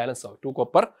സൈഡും ബാലൻസ് ആവും. 2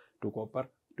 കോപ്പർ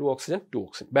 2 ഓക്സിജൻ 2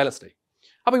 ഓക്സിജൻ ബാലൻസ്ഡ് ആയി.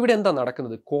 അപ്പോൾ ഇവിടെ എന്താ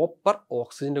നടക്കുന്നത്? കോപ്പർ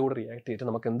ഓക്സിജന്റെ കൂടെ റിയാക്ട് ചെയ്തിട്ട്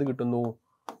നമുക്ക് എന്ത് കിട്ടുന്നു?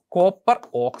 കോപ്പർ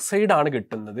ഓക്സൈഡ് ആണ്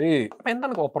കിട്ടുന്നത്. അപ്പോൾ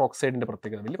എന്താണ് കോപ്പർ ഓക്സൈഡിന്റെ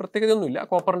പ്രത്യേകത? വലിയ പ്രത്യേകതയൊന്നുമില്ല.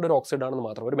 കോപ്പറിന്റെ ഒരു ഓക്സൈഡ് ആണെന്ന്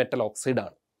മാത്രം, ഒരു മെറ്റൽ ഓക്സൈഡ്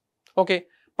ആണ്. ഓക്കെ,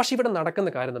 പക്ഷെ ഇവിടെ നടക്കുന്ന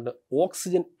കാര്യം എന്താണ്?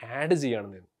 ഓക്സിജൻ ആഡ്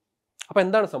ചെയ്യുകയാണെന്ന്. അപ്പോൾ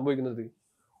എന്താണ് സംഭവിക്കുന്നത്?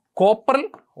 കോപ്പറിൽ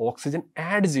ഓക്സിജൻ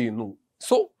ആഡ് ചെയ്യുന്നു.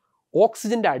 സോ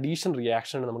ഓക്സിജന്റെ അഡീഷൻ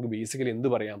റിയാക്ഷൻ നമുക്ക് ബേസിക്കലി എന്ത്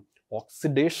പറയാം?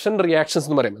 ഓക്സിഡേഷൻ റിയാക്ഷൻസ്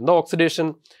എന്ന് പറയാം. എന്താ oxidation?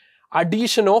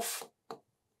 Addition of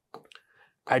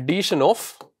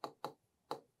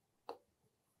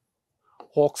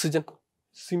oxygen.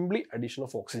 Simply addition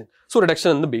of oxygen. So reduction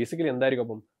എന്ന് ബേസിക്കലി എന്തായിരിക്കും?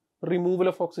 അപ്പം റിമൂവൽ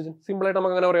ഓഫ് ഓക്സിജൻ. സിമ്പിൾ ആയിട്ട്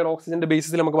നമുക്ക് അങ്ങനെ പറയാം. ഓക്സിജന്റെ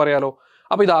ബേസിസിൽ നമുക്ക് പറയാലോ.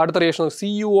 അപ്പോൾ ഇത് അടുത്ത reaction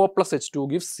CuO + H2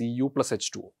 gives Cu +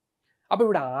 H2O. അപ്പോൾ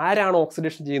ഇവിടെ ആരാണ്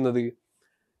ഓക്സിഡേഷൻ ചെയ്യുന്നത്?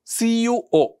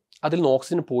 CuO. അതിൽ നിന്ന്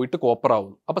ഓക്സിജൻ പോയിട്ട് കോപ്പർ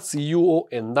ആവുന്നു. അപ്പോൾ CuO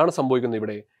എന്താണ്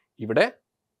സംഭവിക്കുന്നത്? ഇവിടെ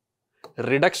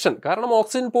റിഡക്ഷൻ. കാരണം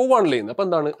ഓക്സിജൻ പോവുകയാണല്ലോ ചെയ്യുന്നത്. അപ്പോൾ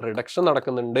എന്താണ്? റിഡക്ഷൻ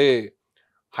നടക്കുന്നുണ്ട്.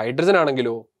 ഹൈഡ്രജൻ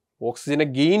ആണെങ്കിലോ ഓക്സിജനെ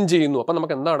ഗെയിൻ ചെയ്യുന്നു. അപ്പം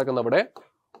നമുക്ക് എന്താ നടക്കുന്നത്? അവിടെ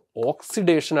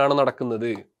ഓക്സിഡേഷൻ ആണ്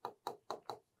നടക്കുന്നത്.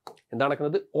 എന്താ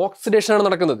നടക്കുന്നത്? ഓക്സിഡേഷൻ ആണ്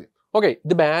നടക്കുന്നത്. ഓക്കെ,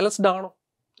 ഇത് ബാലൻസ്ഡ് ആണോ?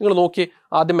 നിങ്ങൾ നോക്കിയേ.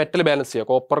 ആദ്യം മെറ്റൽ ബാലൻസ്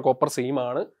ചെയ്യുക. കോപ്പർ സെയിം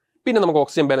ആണ്. പിന്നെ നമുക്ക്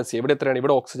ഓക്സിജൻ ബാലൻസ് ചെയ്യാം. ഇവിടെ എത്രയാണ്?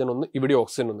 ഇവിടെ ഓക്സിജൻ 1, ഇവിടെ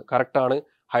ഓക്സിജൻ 1. കറക്റ്റ് ആണ്.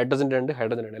 ഹൈഡ്രജൻ 2,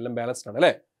 ഹൈഡ്രജൻ 2 എല്ലാം ബാലൻസ്ഡ് ആണ്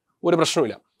അല്ലേ? ഒരു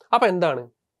പ്രശ്നമില്ല. അപ്പോൾ എന്താണ്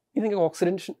ഇത്? നിങ്ങൾക്ക്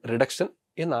ഓക്സിഡേഷൻ റിഡക്ഷൻ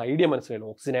എന്ന ഐഡിയ മനസ്സിലായല്ലോ.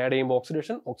 ഓക്സിജൻ ആഡ് ചെയ്യുമ്പോൾ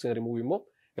ഓക്സിഡേഷൻ, ഓക്സിജൻ റിമൂവ് ചെയ്യുമ്പോൾ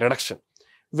റിഡക്ഷൻ.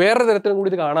 വേറെ തരത്തിലും കൂടി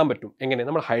ഇത് കാണാൻ പറ്റും. എങ്ങനെ?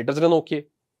 നമ്മൾ ഹൈഡ്രജനെ നോക്കിയേ.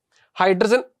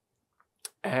 ഹൈഡ്രജൻ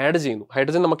ആഡ് ചെയ്യുന്നു.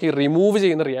 ഹൈഡ്രജൻ നമുക്ക് ഈ റിമൂവ്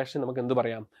ചെയ്യുന്ന റിയാക്ഷൻ നമുക്ക് എന്ത്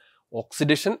പറയാം?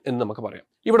 ഓക്സിഡേഷൻ എന്ന് നമുക്ക് പറയാം.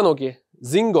 ഇവിടെ നോക്കിയേ.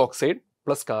 Zinc oxide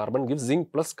plus carbon give zinc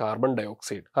plus carbon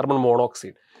dioxide, carbon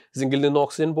monoxide. സിങ്കിൽ നിന്ന്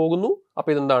ഓക്സിജൻ പോകുന്നു.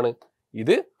 അപ്പോൾ ഇതെന്താണ്?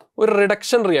 ഇത് ഒരു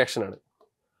റിഡക്ഷൻ റിയാക്ഷൻ ആണ്.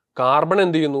 കാർബൺ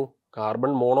എന്ത് ചെയ്യുന്നു?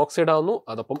 കാർബൺ മോണോക്സൈഡ് ആവുന്നു.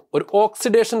 അതപ്പം ഒരു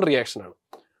ഓക്സിഡേഷൻ റിയാക്ഷൻ ആണ്.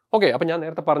 ഓക്കെ, അപ്പം ഞാൻ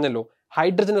നേരത്തെ പറഞ്ഞല്ലോ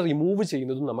ഹൈഡ്രജനെ റിമൂവ്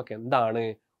ചെയ്യുന്നതും നമുക്ക് എന്താണ്?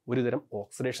 ഒരുതരം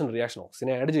ഓക്സിഡേഷൻ റിയാക്ഷൻ. ഓക്സിജൻ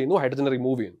ആഡ് ചെയ്യുന്നു, ഹൈഡ്രജനെ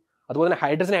റിമൂവ് ചെയ്യുന്നു. അതുപോലെ തന്നെ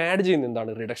ഹൈഡ്രജൻ ആഡ് ചെയ്യുന്നത്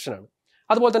എന്താണ്? റിഡക്ഷൻ ആണ്.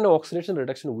 അതുപോലെ തന്നെ ഓക്സിഡേഷൻ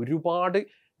റിഡക്ഷൻ ഒരുപാട്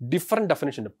ഡിഫറെൻറ്റ്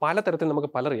ഡെഫിനിഷൻ ഉണ്ട്. പലതരത്തിൽ നമുക്ക്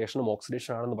പല റിയാക്ഷനും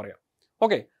ഓക്സിഡേഷൻ ആണെന്ന് പറയാം.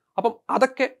 ഓക്കെ, അപ്പം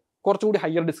അതൊക്കെ കുറച്ചുകൂടി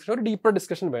ഹയർ ഡിസ്കഷൻ, ഒരു ഡീപ്പർ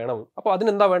ഡിസ്കഷൻ വേണം. അപ്പോൾ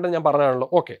അതിനെന്താ വേണ്ടത് ഞാൻ പറഞ്ഞാണല്ലോ.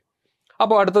 ഓക്കെ,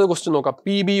 അപ്പോൾ അടുത്തത് ക്വസ്റ്റ്യൻ നോക്കാം.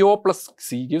 PbO +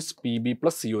 C gives Pb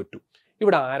 + CO2.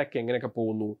 ഇവിടെ ആരൊക്കെ എങ്ങനെയൊക്കെ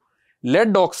പോകുന്നു?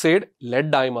 ലെഡ് ഓക്സൈഡ്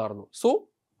ലെഡ് ആയി മാറുന്നു. സോ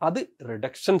അത്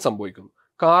റിഡക്ഷൻ സംഭവിക്കുന്നു.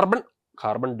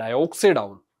 കാർബൺ ഡയോക്സൈഡ്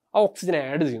ആവുന്നു. ആ ഓക്സിജൻ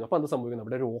ആഡ് ചെയ്യുന്നു. അപ്പോൾ എന്ത് സംഭവിക്കുന്നു?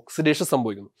 അവിടെ ഒരു ഓക്സിഡേഷൻ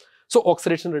സംഭവിക്കുന്നു. സോ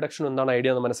ഓക്സിഡേഷൻ റിഡക്ഷൻ എന്താണ് ഐഡിയ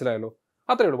എന്ന് മനസ്സിലായല്ലോ.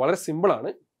 അത്രയേ ഉള്ളൂ. വളരെ സിമ്പിളാണ്.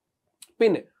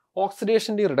 പിന്നെ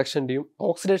ഓക്സിഡേഷൻ്റെയും റിഡക്ഷൻ്റെയും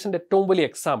ഓക്സിഡേഷൻ്റെ ഏറ്റവും വലിയ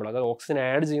എക്സാമ്പിൾ, അതായത് ഓക്സിജൻ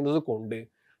ആഡ് ചെയ്യുന്നത് കൊണ്ട്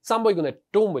സംഭവിക്കുന്ന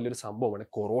ഏറ്റവും വലിയൊരു സംഭവമാണ്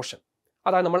കൊറോഷൻ.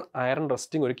 അതായത് നമ്മൾ അയറൺ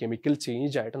റസ്റ്റിംഗ് ഒരു കെമിക്കൽ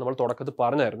ചേഞ്ച് ആയിട്ട് നമ്മൾ തുടക്കത്തിൽ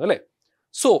പറഞ്ഞായിരുന്നു അല്ലേ.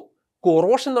 സോ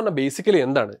കൊറോഷൻ എന്ന് പറഞ്ഞാൽ ബേസിക്കലി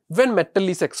എന്താണ്? When metal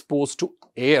is expose to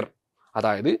air,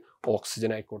 അതായത്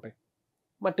ഓക്സിജൻ ആയിക്കോട്ടെ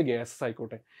മറ്റ് ഗ്യാസസ്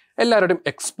ആയിക്കോട്ടെ എല്ലാവരുടെയും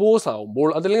എക്സ്പോസ് ആവുമ്പോൾ,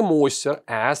 അതല്ലെങ്കിൽ മോയ്സ്ചർ,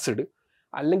 ആസിഡ്,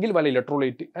 അല്ലെങ്കിൽ വല്ല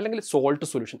ഇലക്ട്രോലൈറ്റ്, അല്ലെങ്കിൽ സോൾട്ട്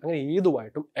സൊല്യൂഷൻ, അങ്ങനെ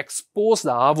ഏതുമായിട്ടും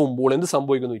എക്സ്പോസ്ഡ് ആവുമ്പോൾ എന്ത്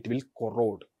സംഭവിക്കുന്നു? It will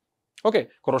choroid. Okay,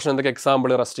 corrosion എന്തൊക്കെ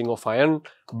example? Rusting of iron,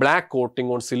 black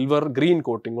coating on silver, green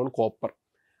coating on copper.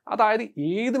 അതായത്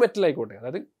ഏത് മെറ്റലായിക്കോട്ടെ,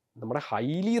 അതായത് നമ്മുടെ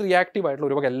ഹൈലി റിയാക്റ്റീവ് ആയിട്ടുള്ള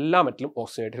ഒരുപാട് എല്ലാ മെറ്റലും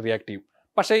ഓക്സിജനായിട്ട് റിയാക്ട് ചെയ്യും.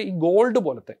 പക്ഷേ ഈ ഗോൾഡ്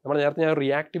പോലത്തെ നമ്മൾ നേരത്തെ ഞാൻ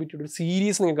റിയാക്ടിവിറ്റിയുടെ ഒരു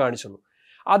സീരീസ് നിങ്ങൾക്ക് കാണിച്ചു തന്നു.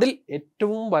 അതിൽ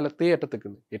ഏറ്റവും വലത്തേ അറ്റത്ത്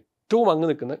നിൽക്കുന്ന, ഏറ്റവും അങ്ങ്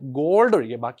നിൽക്കുന്ന ഗോൾഡ്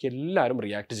ഒഴികെ ബാക്കി എല്ലാവരും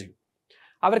റിയാക്ട് ചെയ്യും.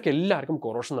 അവർക്ക് എല്ലാവർക്കും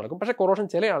കൊറോഷൻ നടക്കും. പക്ഷേ കൊറോഷൻ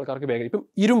ചില ആൾക്കാർക്ക് വേഗം, ഇപ്പം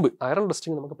ഇരുമ്പ് അയറൺ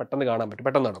റസ്റ്റിംഗ് നമുക്ക് പെട്ടെന്ന് കാണാൻ പറ്റും,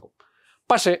 പെട്ടെന്ന് നടക്കും.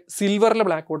 പക്ഷേ സിൽവറിലെ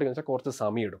ബ്ലാക്ക് കോട്ടിംഗ് എന്ന് വെച്ചാൽ കുറച്ച്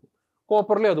സമയം എടുക്കും.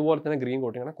 കോപ്പറിലെ അതുപോലെ തന്നെ ഗ്രീൻ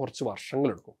കോട്ടിംഗ് ആണ് കുറച്ച്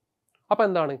വർഷങ്ങളെടുക്കും. അപ്പോൾ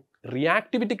എന്താണ്,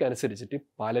 റിയാക്ടിവിറ്റിക്ക് അനുസരിച്ചിട്ട്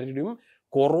പലരുടെയും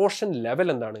കൊറോഷൻ ലെവൽ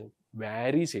എന്താണ്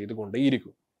വാരി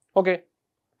ചെയ്തുകൊണ്ടേയിരിക്കും. ഓക്കെ,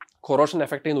 കൊറോഷൻ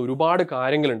എഫക്ട് ചെയ്യുന്ന ഒരുപാട്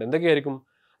കാര്യങ്ങളുണ്ട്. എന്തൊക്കെയായിരിക്കും?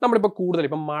 നമ്മളിപ്പോൾ കൂടുതൽ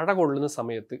ഇപ്പം മഴ കൊള്ളുന്ന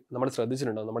സമയത്ത് നമ്മൾ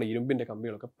ശ്രദ്ധിച്ചിട്ടുണ്ടാവും, നമ്മുടെ ഇരുമ്പിൻ്റെ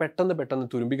കമ്പികളൊക്കെ പെട്ടെന്ന്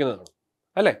തുരുമ്പിക്കുന്നതാണ്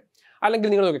അല്ലേ? അല്ലെങ്കിൽ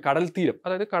നിങ്ങൾ നോക്കി കടൽ തീരം,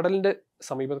 അതായത് കടലിൻ്റെ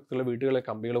സമീപത്തുള്ള വീടുകളിലെ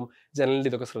കമ്പികളും ജനലിൻ്റെ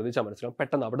ഇതൊക്കെ ശ്രദ്ധിച്ചാൽ മനസ്സിലാവും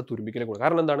പെട്ടെന്ന് അവിടെ തുരുമ്പിക്കൽ കൂടും.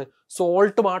 കാരണം എന്താണ്,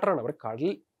 സോൾട്ട് വാട്ടറാണ്. അവിടെ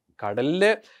കടലിലെ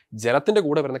ജലത്തിൻ്റെ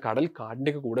കൂടെ വരുന്ന, കടൽ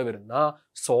കാടിൻ്റെ ഒക്കെ കൂടെ വരുന്ന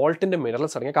സോൾട്ടിൻ്റെ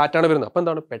മിനറൽസ് അടങ്ങിയ കാറ്റാണ് വരുന്നത്. അപ്പോൾ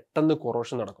എന്താണ്, പെട്ടെന്ന്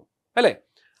കൊറോഷൻ നടക്കും അല്ലേ?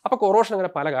 അപ്പോൾ കൊറോഷൻ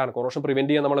അങ്ങനെ പല കാരണം, കൊറോഷൻ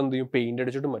പ്രിവെൻറ്റ് ചെയ്യാൻ നമ്മൾ എന്ത് ചെയ്യും, പെയിൻ്റ്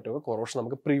അടിച്ചിട്ടും മറ്റൊക്കെ കൊറോഷൻ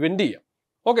നമുക്ക് പ്രിവെൻറ്റ് ചെയ്യാം.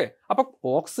 ഓക്കെ, അപ്പോൾ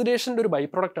ഓക്സിഡേഷൻ്റെ ഒരു ബൈ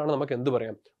പ്രോഡക്റ്റ് ആണ് നമുക്ക് എന്ത്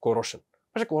പറയാം, കൊറോഷൻ.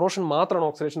 പക്ഷേ കൊറോഷൻ മാത്രമാണ്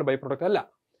ഓക്സിഡേഷൻ്റെ ബൈ പ്രോഡക്റ്റ് അല്ല.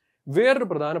 വേറൊരു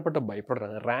പ്രധാനപ്പെട്ട ബൈ പ്രോഡക്റ്റ്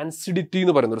ആണ് റാൻസിഡിറ്റി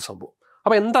എന്ന് പറയുന്നൊരു സംഭവം.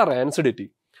 അപ്പോൾ എന്താ റാൻസിഡിറ്റി?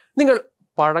 നിങ്ങൾ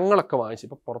പഴങ്ങളൊക്കെ വാങ്ങിച്ച്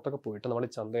ഇപ്പോൾ പുറത്തൊക്കെ പോയിട്ട് നമ്മൾ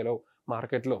ചന്തയിലോ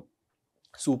മാർക്കറ്റിലോ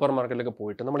സൂപ്പർ മാർക്കറ്റിലൊക്കെ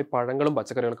പോയിട്ട് നമ്മൾ ഈ പഴങ്ങളും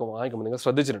പച്ചക്കറികളൊക്കെ വാങ്ങിക്കുമ്പോൾ നിങ്ങൾ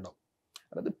ശ്രദ്ധിച്ചിട്ടുണ്ടാവും,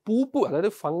 അതായത് പൂപ്പ്, അതായത്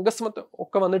ഫംഗസ്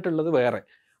ഒക്കെ വന്നിട്ടുള്ളത് വേറെ.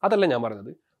 അതല്ല ഞാൻ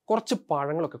പറയുന്നത്, കുറച്ച്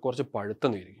പഴങ്ങളൊക്കെ കുറച്ച്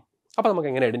പഴുത്തെന്നിരിക്കും. അപ്പോൾ നമുക്ക്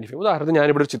എങ്ങനെ ഐഡൻറ്റിഫൈ ചെയ്യും? ഉദാഹരണത്തിന്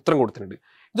ഞാനിവിടെ ഒരു ചിത്രം കൊടുത്തിട്ടുണ്ട്.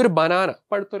 ഇതൊരു ബനാന,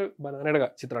 പഴുത്തൊരു ബനാനയുടെ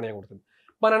ചിത്രമാണ് ഞാൻ കൊടുത്തത്.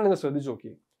 ബനാന നിങ്ങൾ ശ്രദ്ധിച്ച്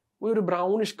നോക്കി, ഒരു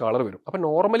ബ്രൗണിഷ് കളർ വരും. അപ്പോൾ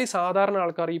നോർമലി സാധാരണ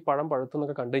ആൾക്കാർ ഈ പഴം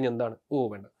പഴുത്തെന്നൊക്കെ കണ്ടു കഴിഞ്ഞാൽ എന്താണ്,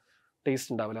 വേണ്ട,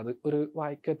 ടേസ്റ്റ് ഉണ്ടാവില്ല, അത് ഒരു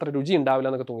വായിക്ക് അത്ര രുചി ഉണ്ടാവില്ല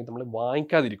എന്നൊക്കെ തോന്നി നമ്മൾ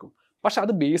വാങ്ങിക്കാതിരിക്കും. പക്ഷെ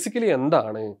അത് ബേസിക്കലി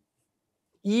എന്താണ്,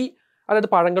 അതായത്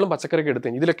പഴങ്ങളും പച്ചക്കറിയൊക്കെ എടുത്ത്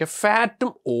കഴിഞ്ഞാൽ ഇതിലൊക്കെ ഫാറ്റും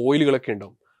ഓയിലുകളൊക്കെ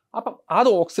ഉണ്ടാവും. അപ്പം അത്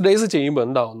ഓക്സിഡൈസ് ചെയ്യുമ്പോൾ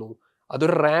എന്താവുന്നു,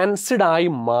 അതൊരു റാൻസിഡായി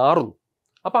മാറുന്നു.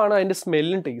 അപ്പോൾ ആണ് അതിൻ്റെ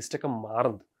സ്മെല്ലും ടേസ്റ്റൊക്കെ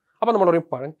മാറുന്നത്. അപ്പോൾ നമ്മൾ പറയും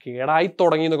പഴം കേടായി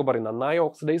തുടങ്ങി എന്നൊക്കെ പറയും. നന്നായി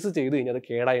ഓക്സിഡൈസ് ചെയ്ത് കഴിഞ്ഞാൽ അത്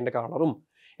കേടായി, അതിൻ്റെ കളറും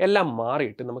എല്ലാം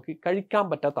മാറിയിട്ട് നമുക്ക് കഴിക്കാൻ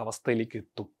പറ്റാത്ത അവസ്ഥയിലേക്ക്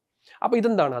എത്തും. അപ്പോൾ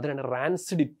ഇതെന്താണ്, അതിനാണ്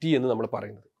റാൻസിഡിറ്റി എന്ന് നമ്മൾ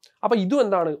പറയുന്നത്. അപ്പോൾ ഇതും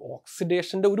എന്താണ്,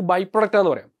 ഓക്സിഡേഷൻ്റെ ഒരു ബൈ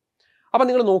പ്രൊഡക്റ്റാന്ന് പറയാം. അപ്പോൾ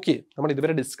നിങ്ങൾ നോക്കിയേ, നമ്മൾ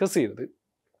ഇതുവരെ ഡിസ്കസ് ചെയ്തത്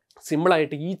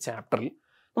സിമ്പിളായിട്ട് ഈ ചാപ്റ്ററിൽ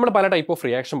നമ്മൾ പല ടൈപ്പ് ഓഫ്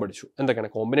റിയാക്ഷൻ പഠിച്ചു. എന്തൊക്കെയാണ്,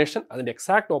 കോമ്പിനേഷൻ, അതിൻ്റെ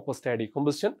എക്സാക്ട് ഓപ്പോസിറ്റ്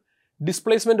ഡീകമ്പോസിഷൻ,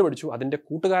 ഡിസ്പ്ലേസ്മെൻറ്റ് പഠിച്ചു, അതിൻ്റെ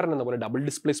കൂട്ടുകാരൻ എന്ന പോലെ ഡബിൾ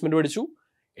ഡിസ്പ്ലേസ്മെൻറ്റ് പഠിച്ചു,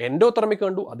 എൻഡോതെർമിക്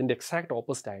കണ്ടു, അതിൻ്റെ എക്സാക്ട്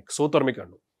ഓപ്പോസിറ്റ് എക്സോതെർമിക്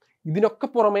കണ്ടു. ഇതിനൊക്കെ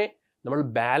പുറമെ നമ്മൾ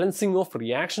ബാലൻസിങ് ഓഫ്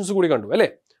റിയാക്ഷൻസ് കൂടി കണ്ടു അല്ലേ?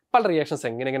 പല റിയാക്ഷൻസ്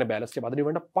എങ്ങനെ ബാലൻസ് ചെയ്യാം, അതിന്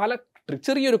വേണ്ട പല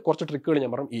ചെറിയൊരു കുറച്ച് ട്രിക്കുകൾ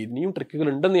ഞാൻ പറഞ്ഞു. ഇനിയും ട്രിക്കുകൾ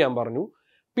ഉണ്ടെന്ന് ഞാൻ പറഞ്ഞു.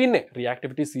 പിന്നെ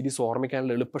റിയാക്ടിവിറ്റി സീരീസ്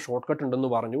ഓർമ്മിക്കാനുള്ള എളുപ്പ ഷോർട്ട് കട്ട് ഉണ്ടെന്ന്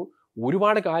പറഞ്ഞു.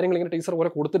 ഒരുപാട് കാര്യങ്ങൾ ഇങ്ങനെ ടീച്ചർ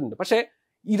പോലെ കൊടുത്തിട്ടുണ്ട്. പക്ഷേ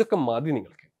ഇതൊക്കെ മതി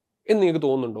നിങ്ങൾക്ക് എന്ന് നിങ്ങൾക്ക്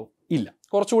തോന്നുന്നുണ്ടോ? ഇല്ല,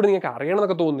 കുറച്ചുകൂടി നിങ്ങൾക്ക്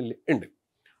അറിയണമെന്നൊക്കെ തോന്നുന്നില്ല, ഉണ്ട്.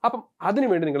 അപ്പം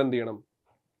അതിനുവേണ്ടി നിങ്ങൾ എന്ത് ചെയ്യണം,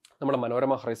 നമ്മുടെ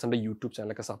മനോരമ ഹൊറൈസൻ്റെ യൂട്യൂബ്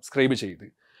ചാനലൊക്കെ സബ്സ്ക്രൈബ് ചെയ്ത്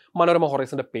മനോരമ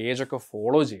ഹൊറൈസൻ്റെ പേജൊക്കെ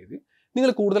ഫോളോ ചെയ്ത് നിങ്ങൾ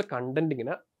കൂടുതൽ കണ്ടന്റ്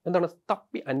ഇങ്ങനെ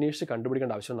തപ്പി അന്വേഷിച്ച്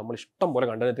കണ്ടുപിടിക്കേണ്ട ആവശ്യം നമ്മൾ ഇഷ്ടം പോലെ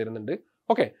കണ്ടന്റ് തരുന്നുണ്ട്.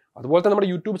 ഓക്കെ, അതുപോലെ തന്നെ നമ്മുടെ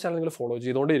യൂട്യൂബ് ചാനൽ നിങ്ങൾ ഫോളോ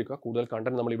ചെയ്തുകൊണ്ടേ ഇരിക്കുക. കൂടുതൽ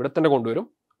കണ്ടന്റ് നമ്മൾ ഇവിടെ തന്നെ കൊണ്ടുവരും.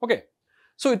 ഓക്കെ,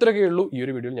 സോ ഇത്രയൊക്കെ ഉള്ളൂ ഈ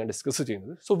ഒരു വീഡിയോയിൽ ഞാൻ ഡിസ്കസ്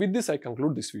ചെയ്യുന്നത്. So with this I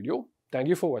conclude this video.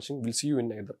 Thank you for watching. Will see you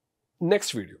in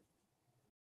next video.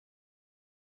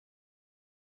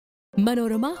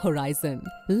 Manorama Horizon.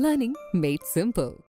 Learning made simple.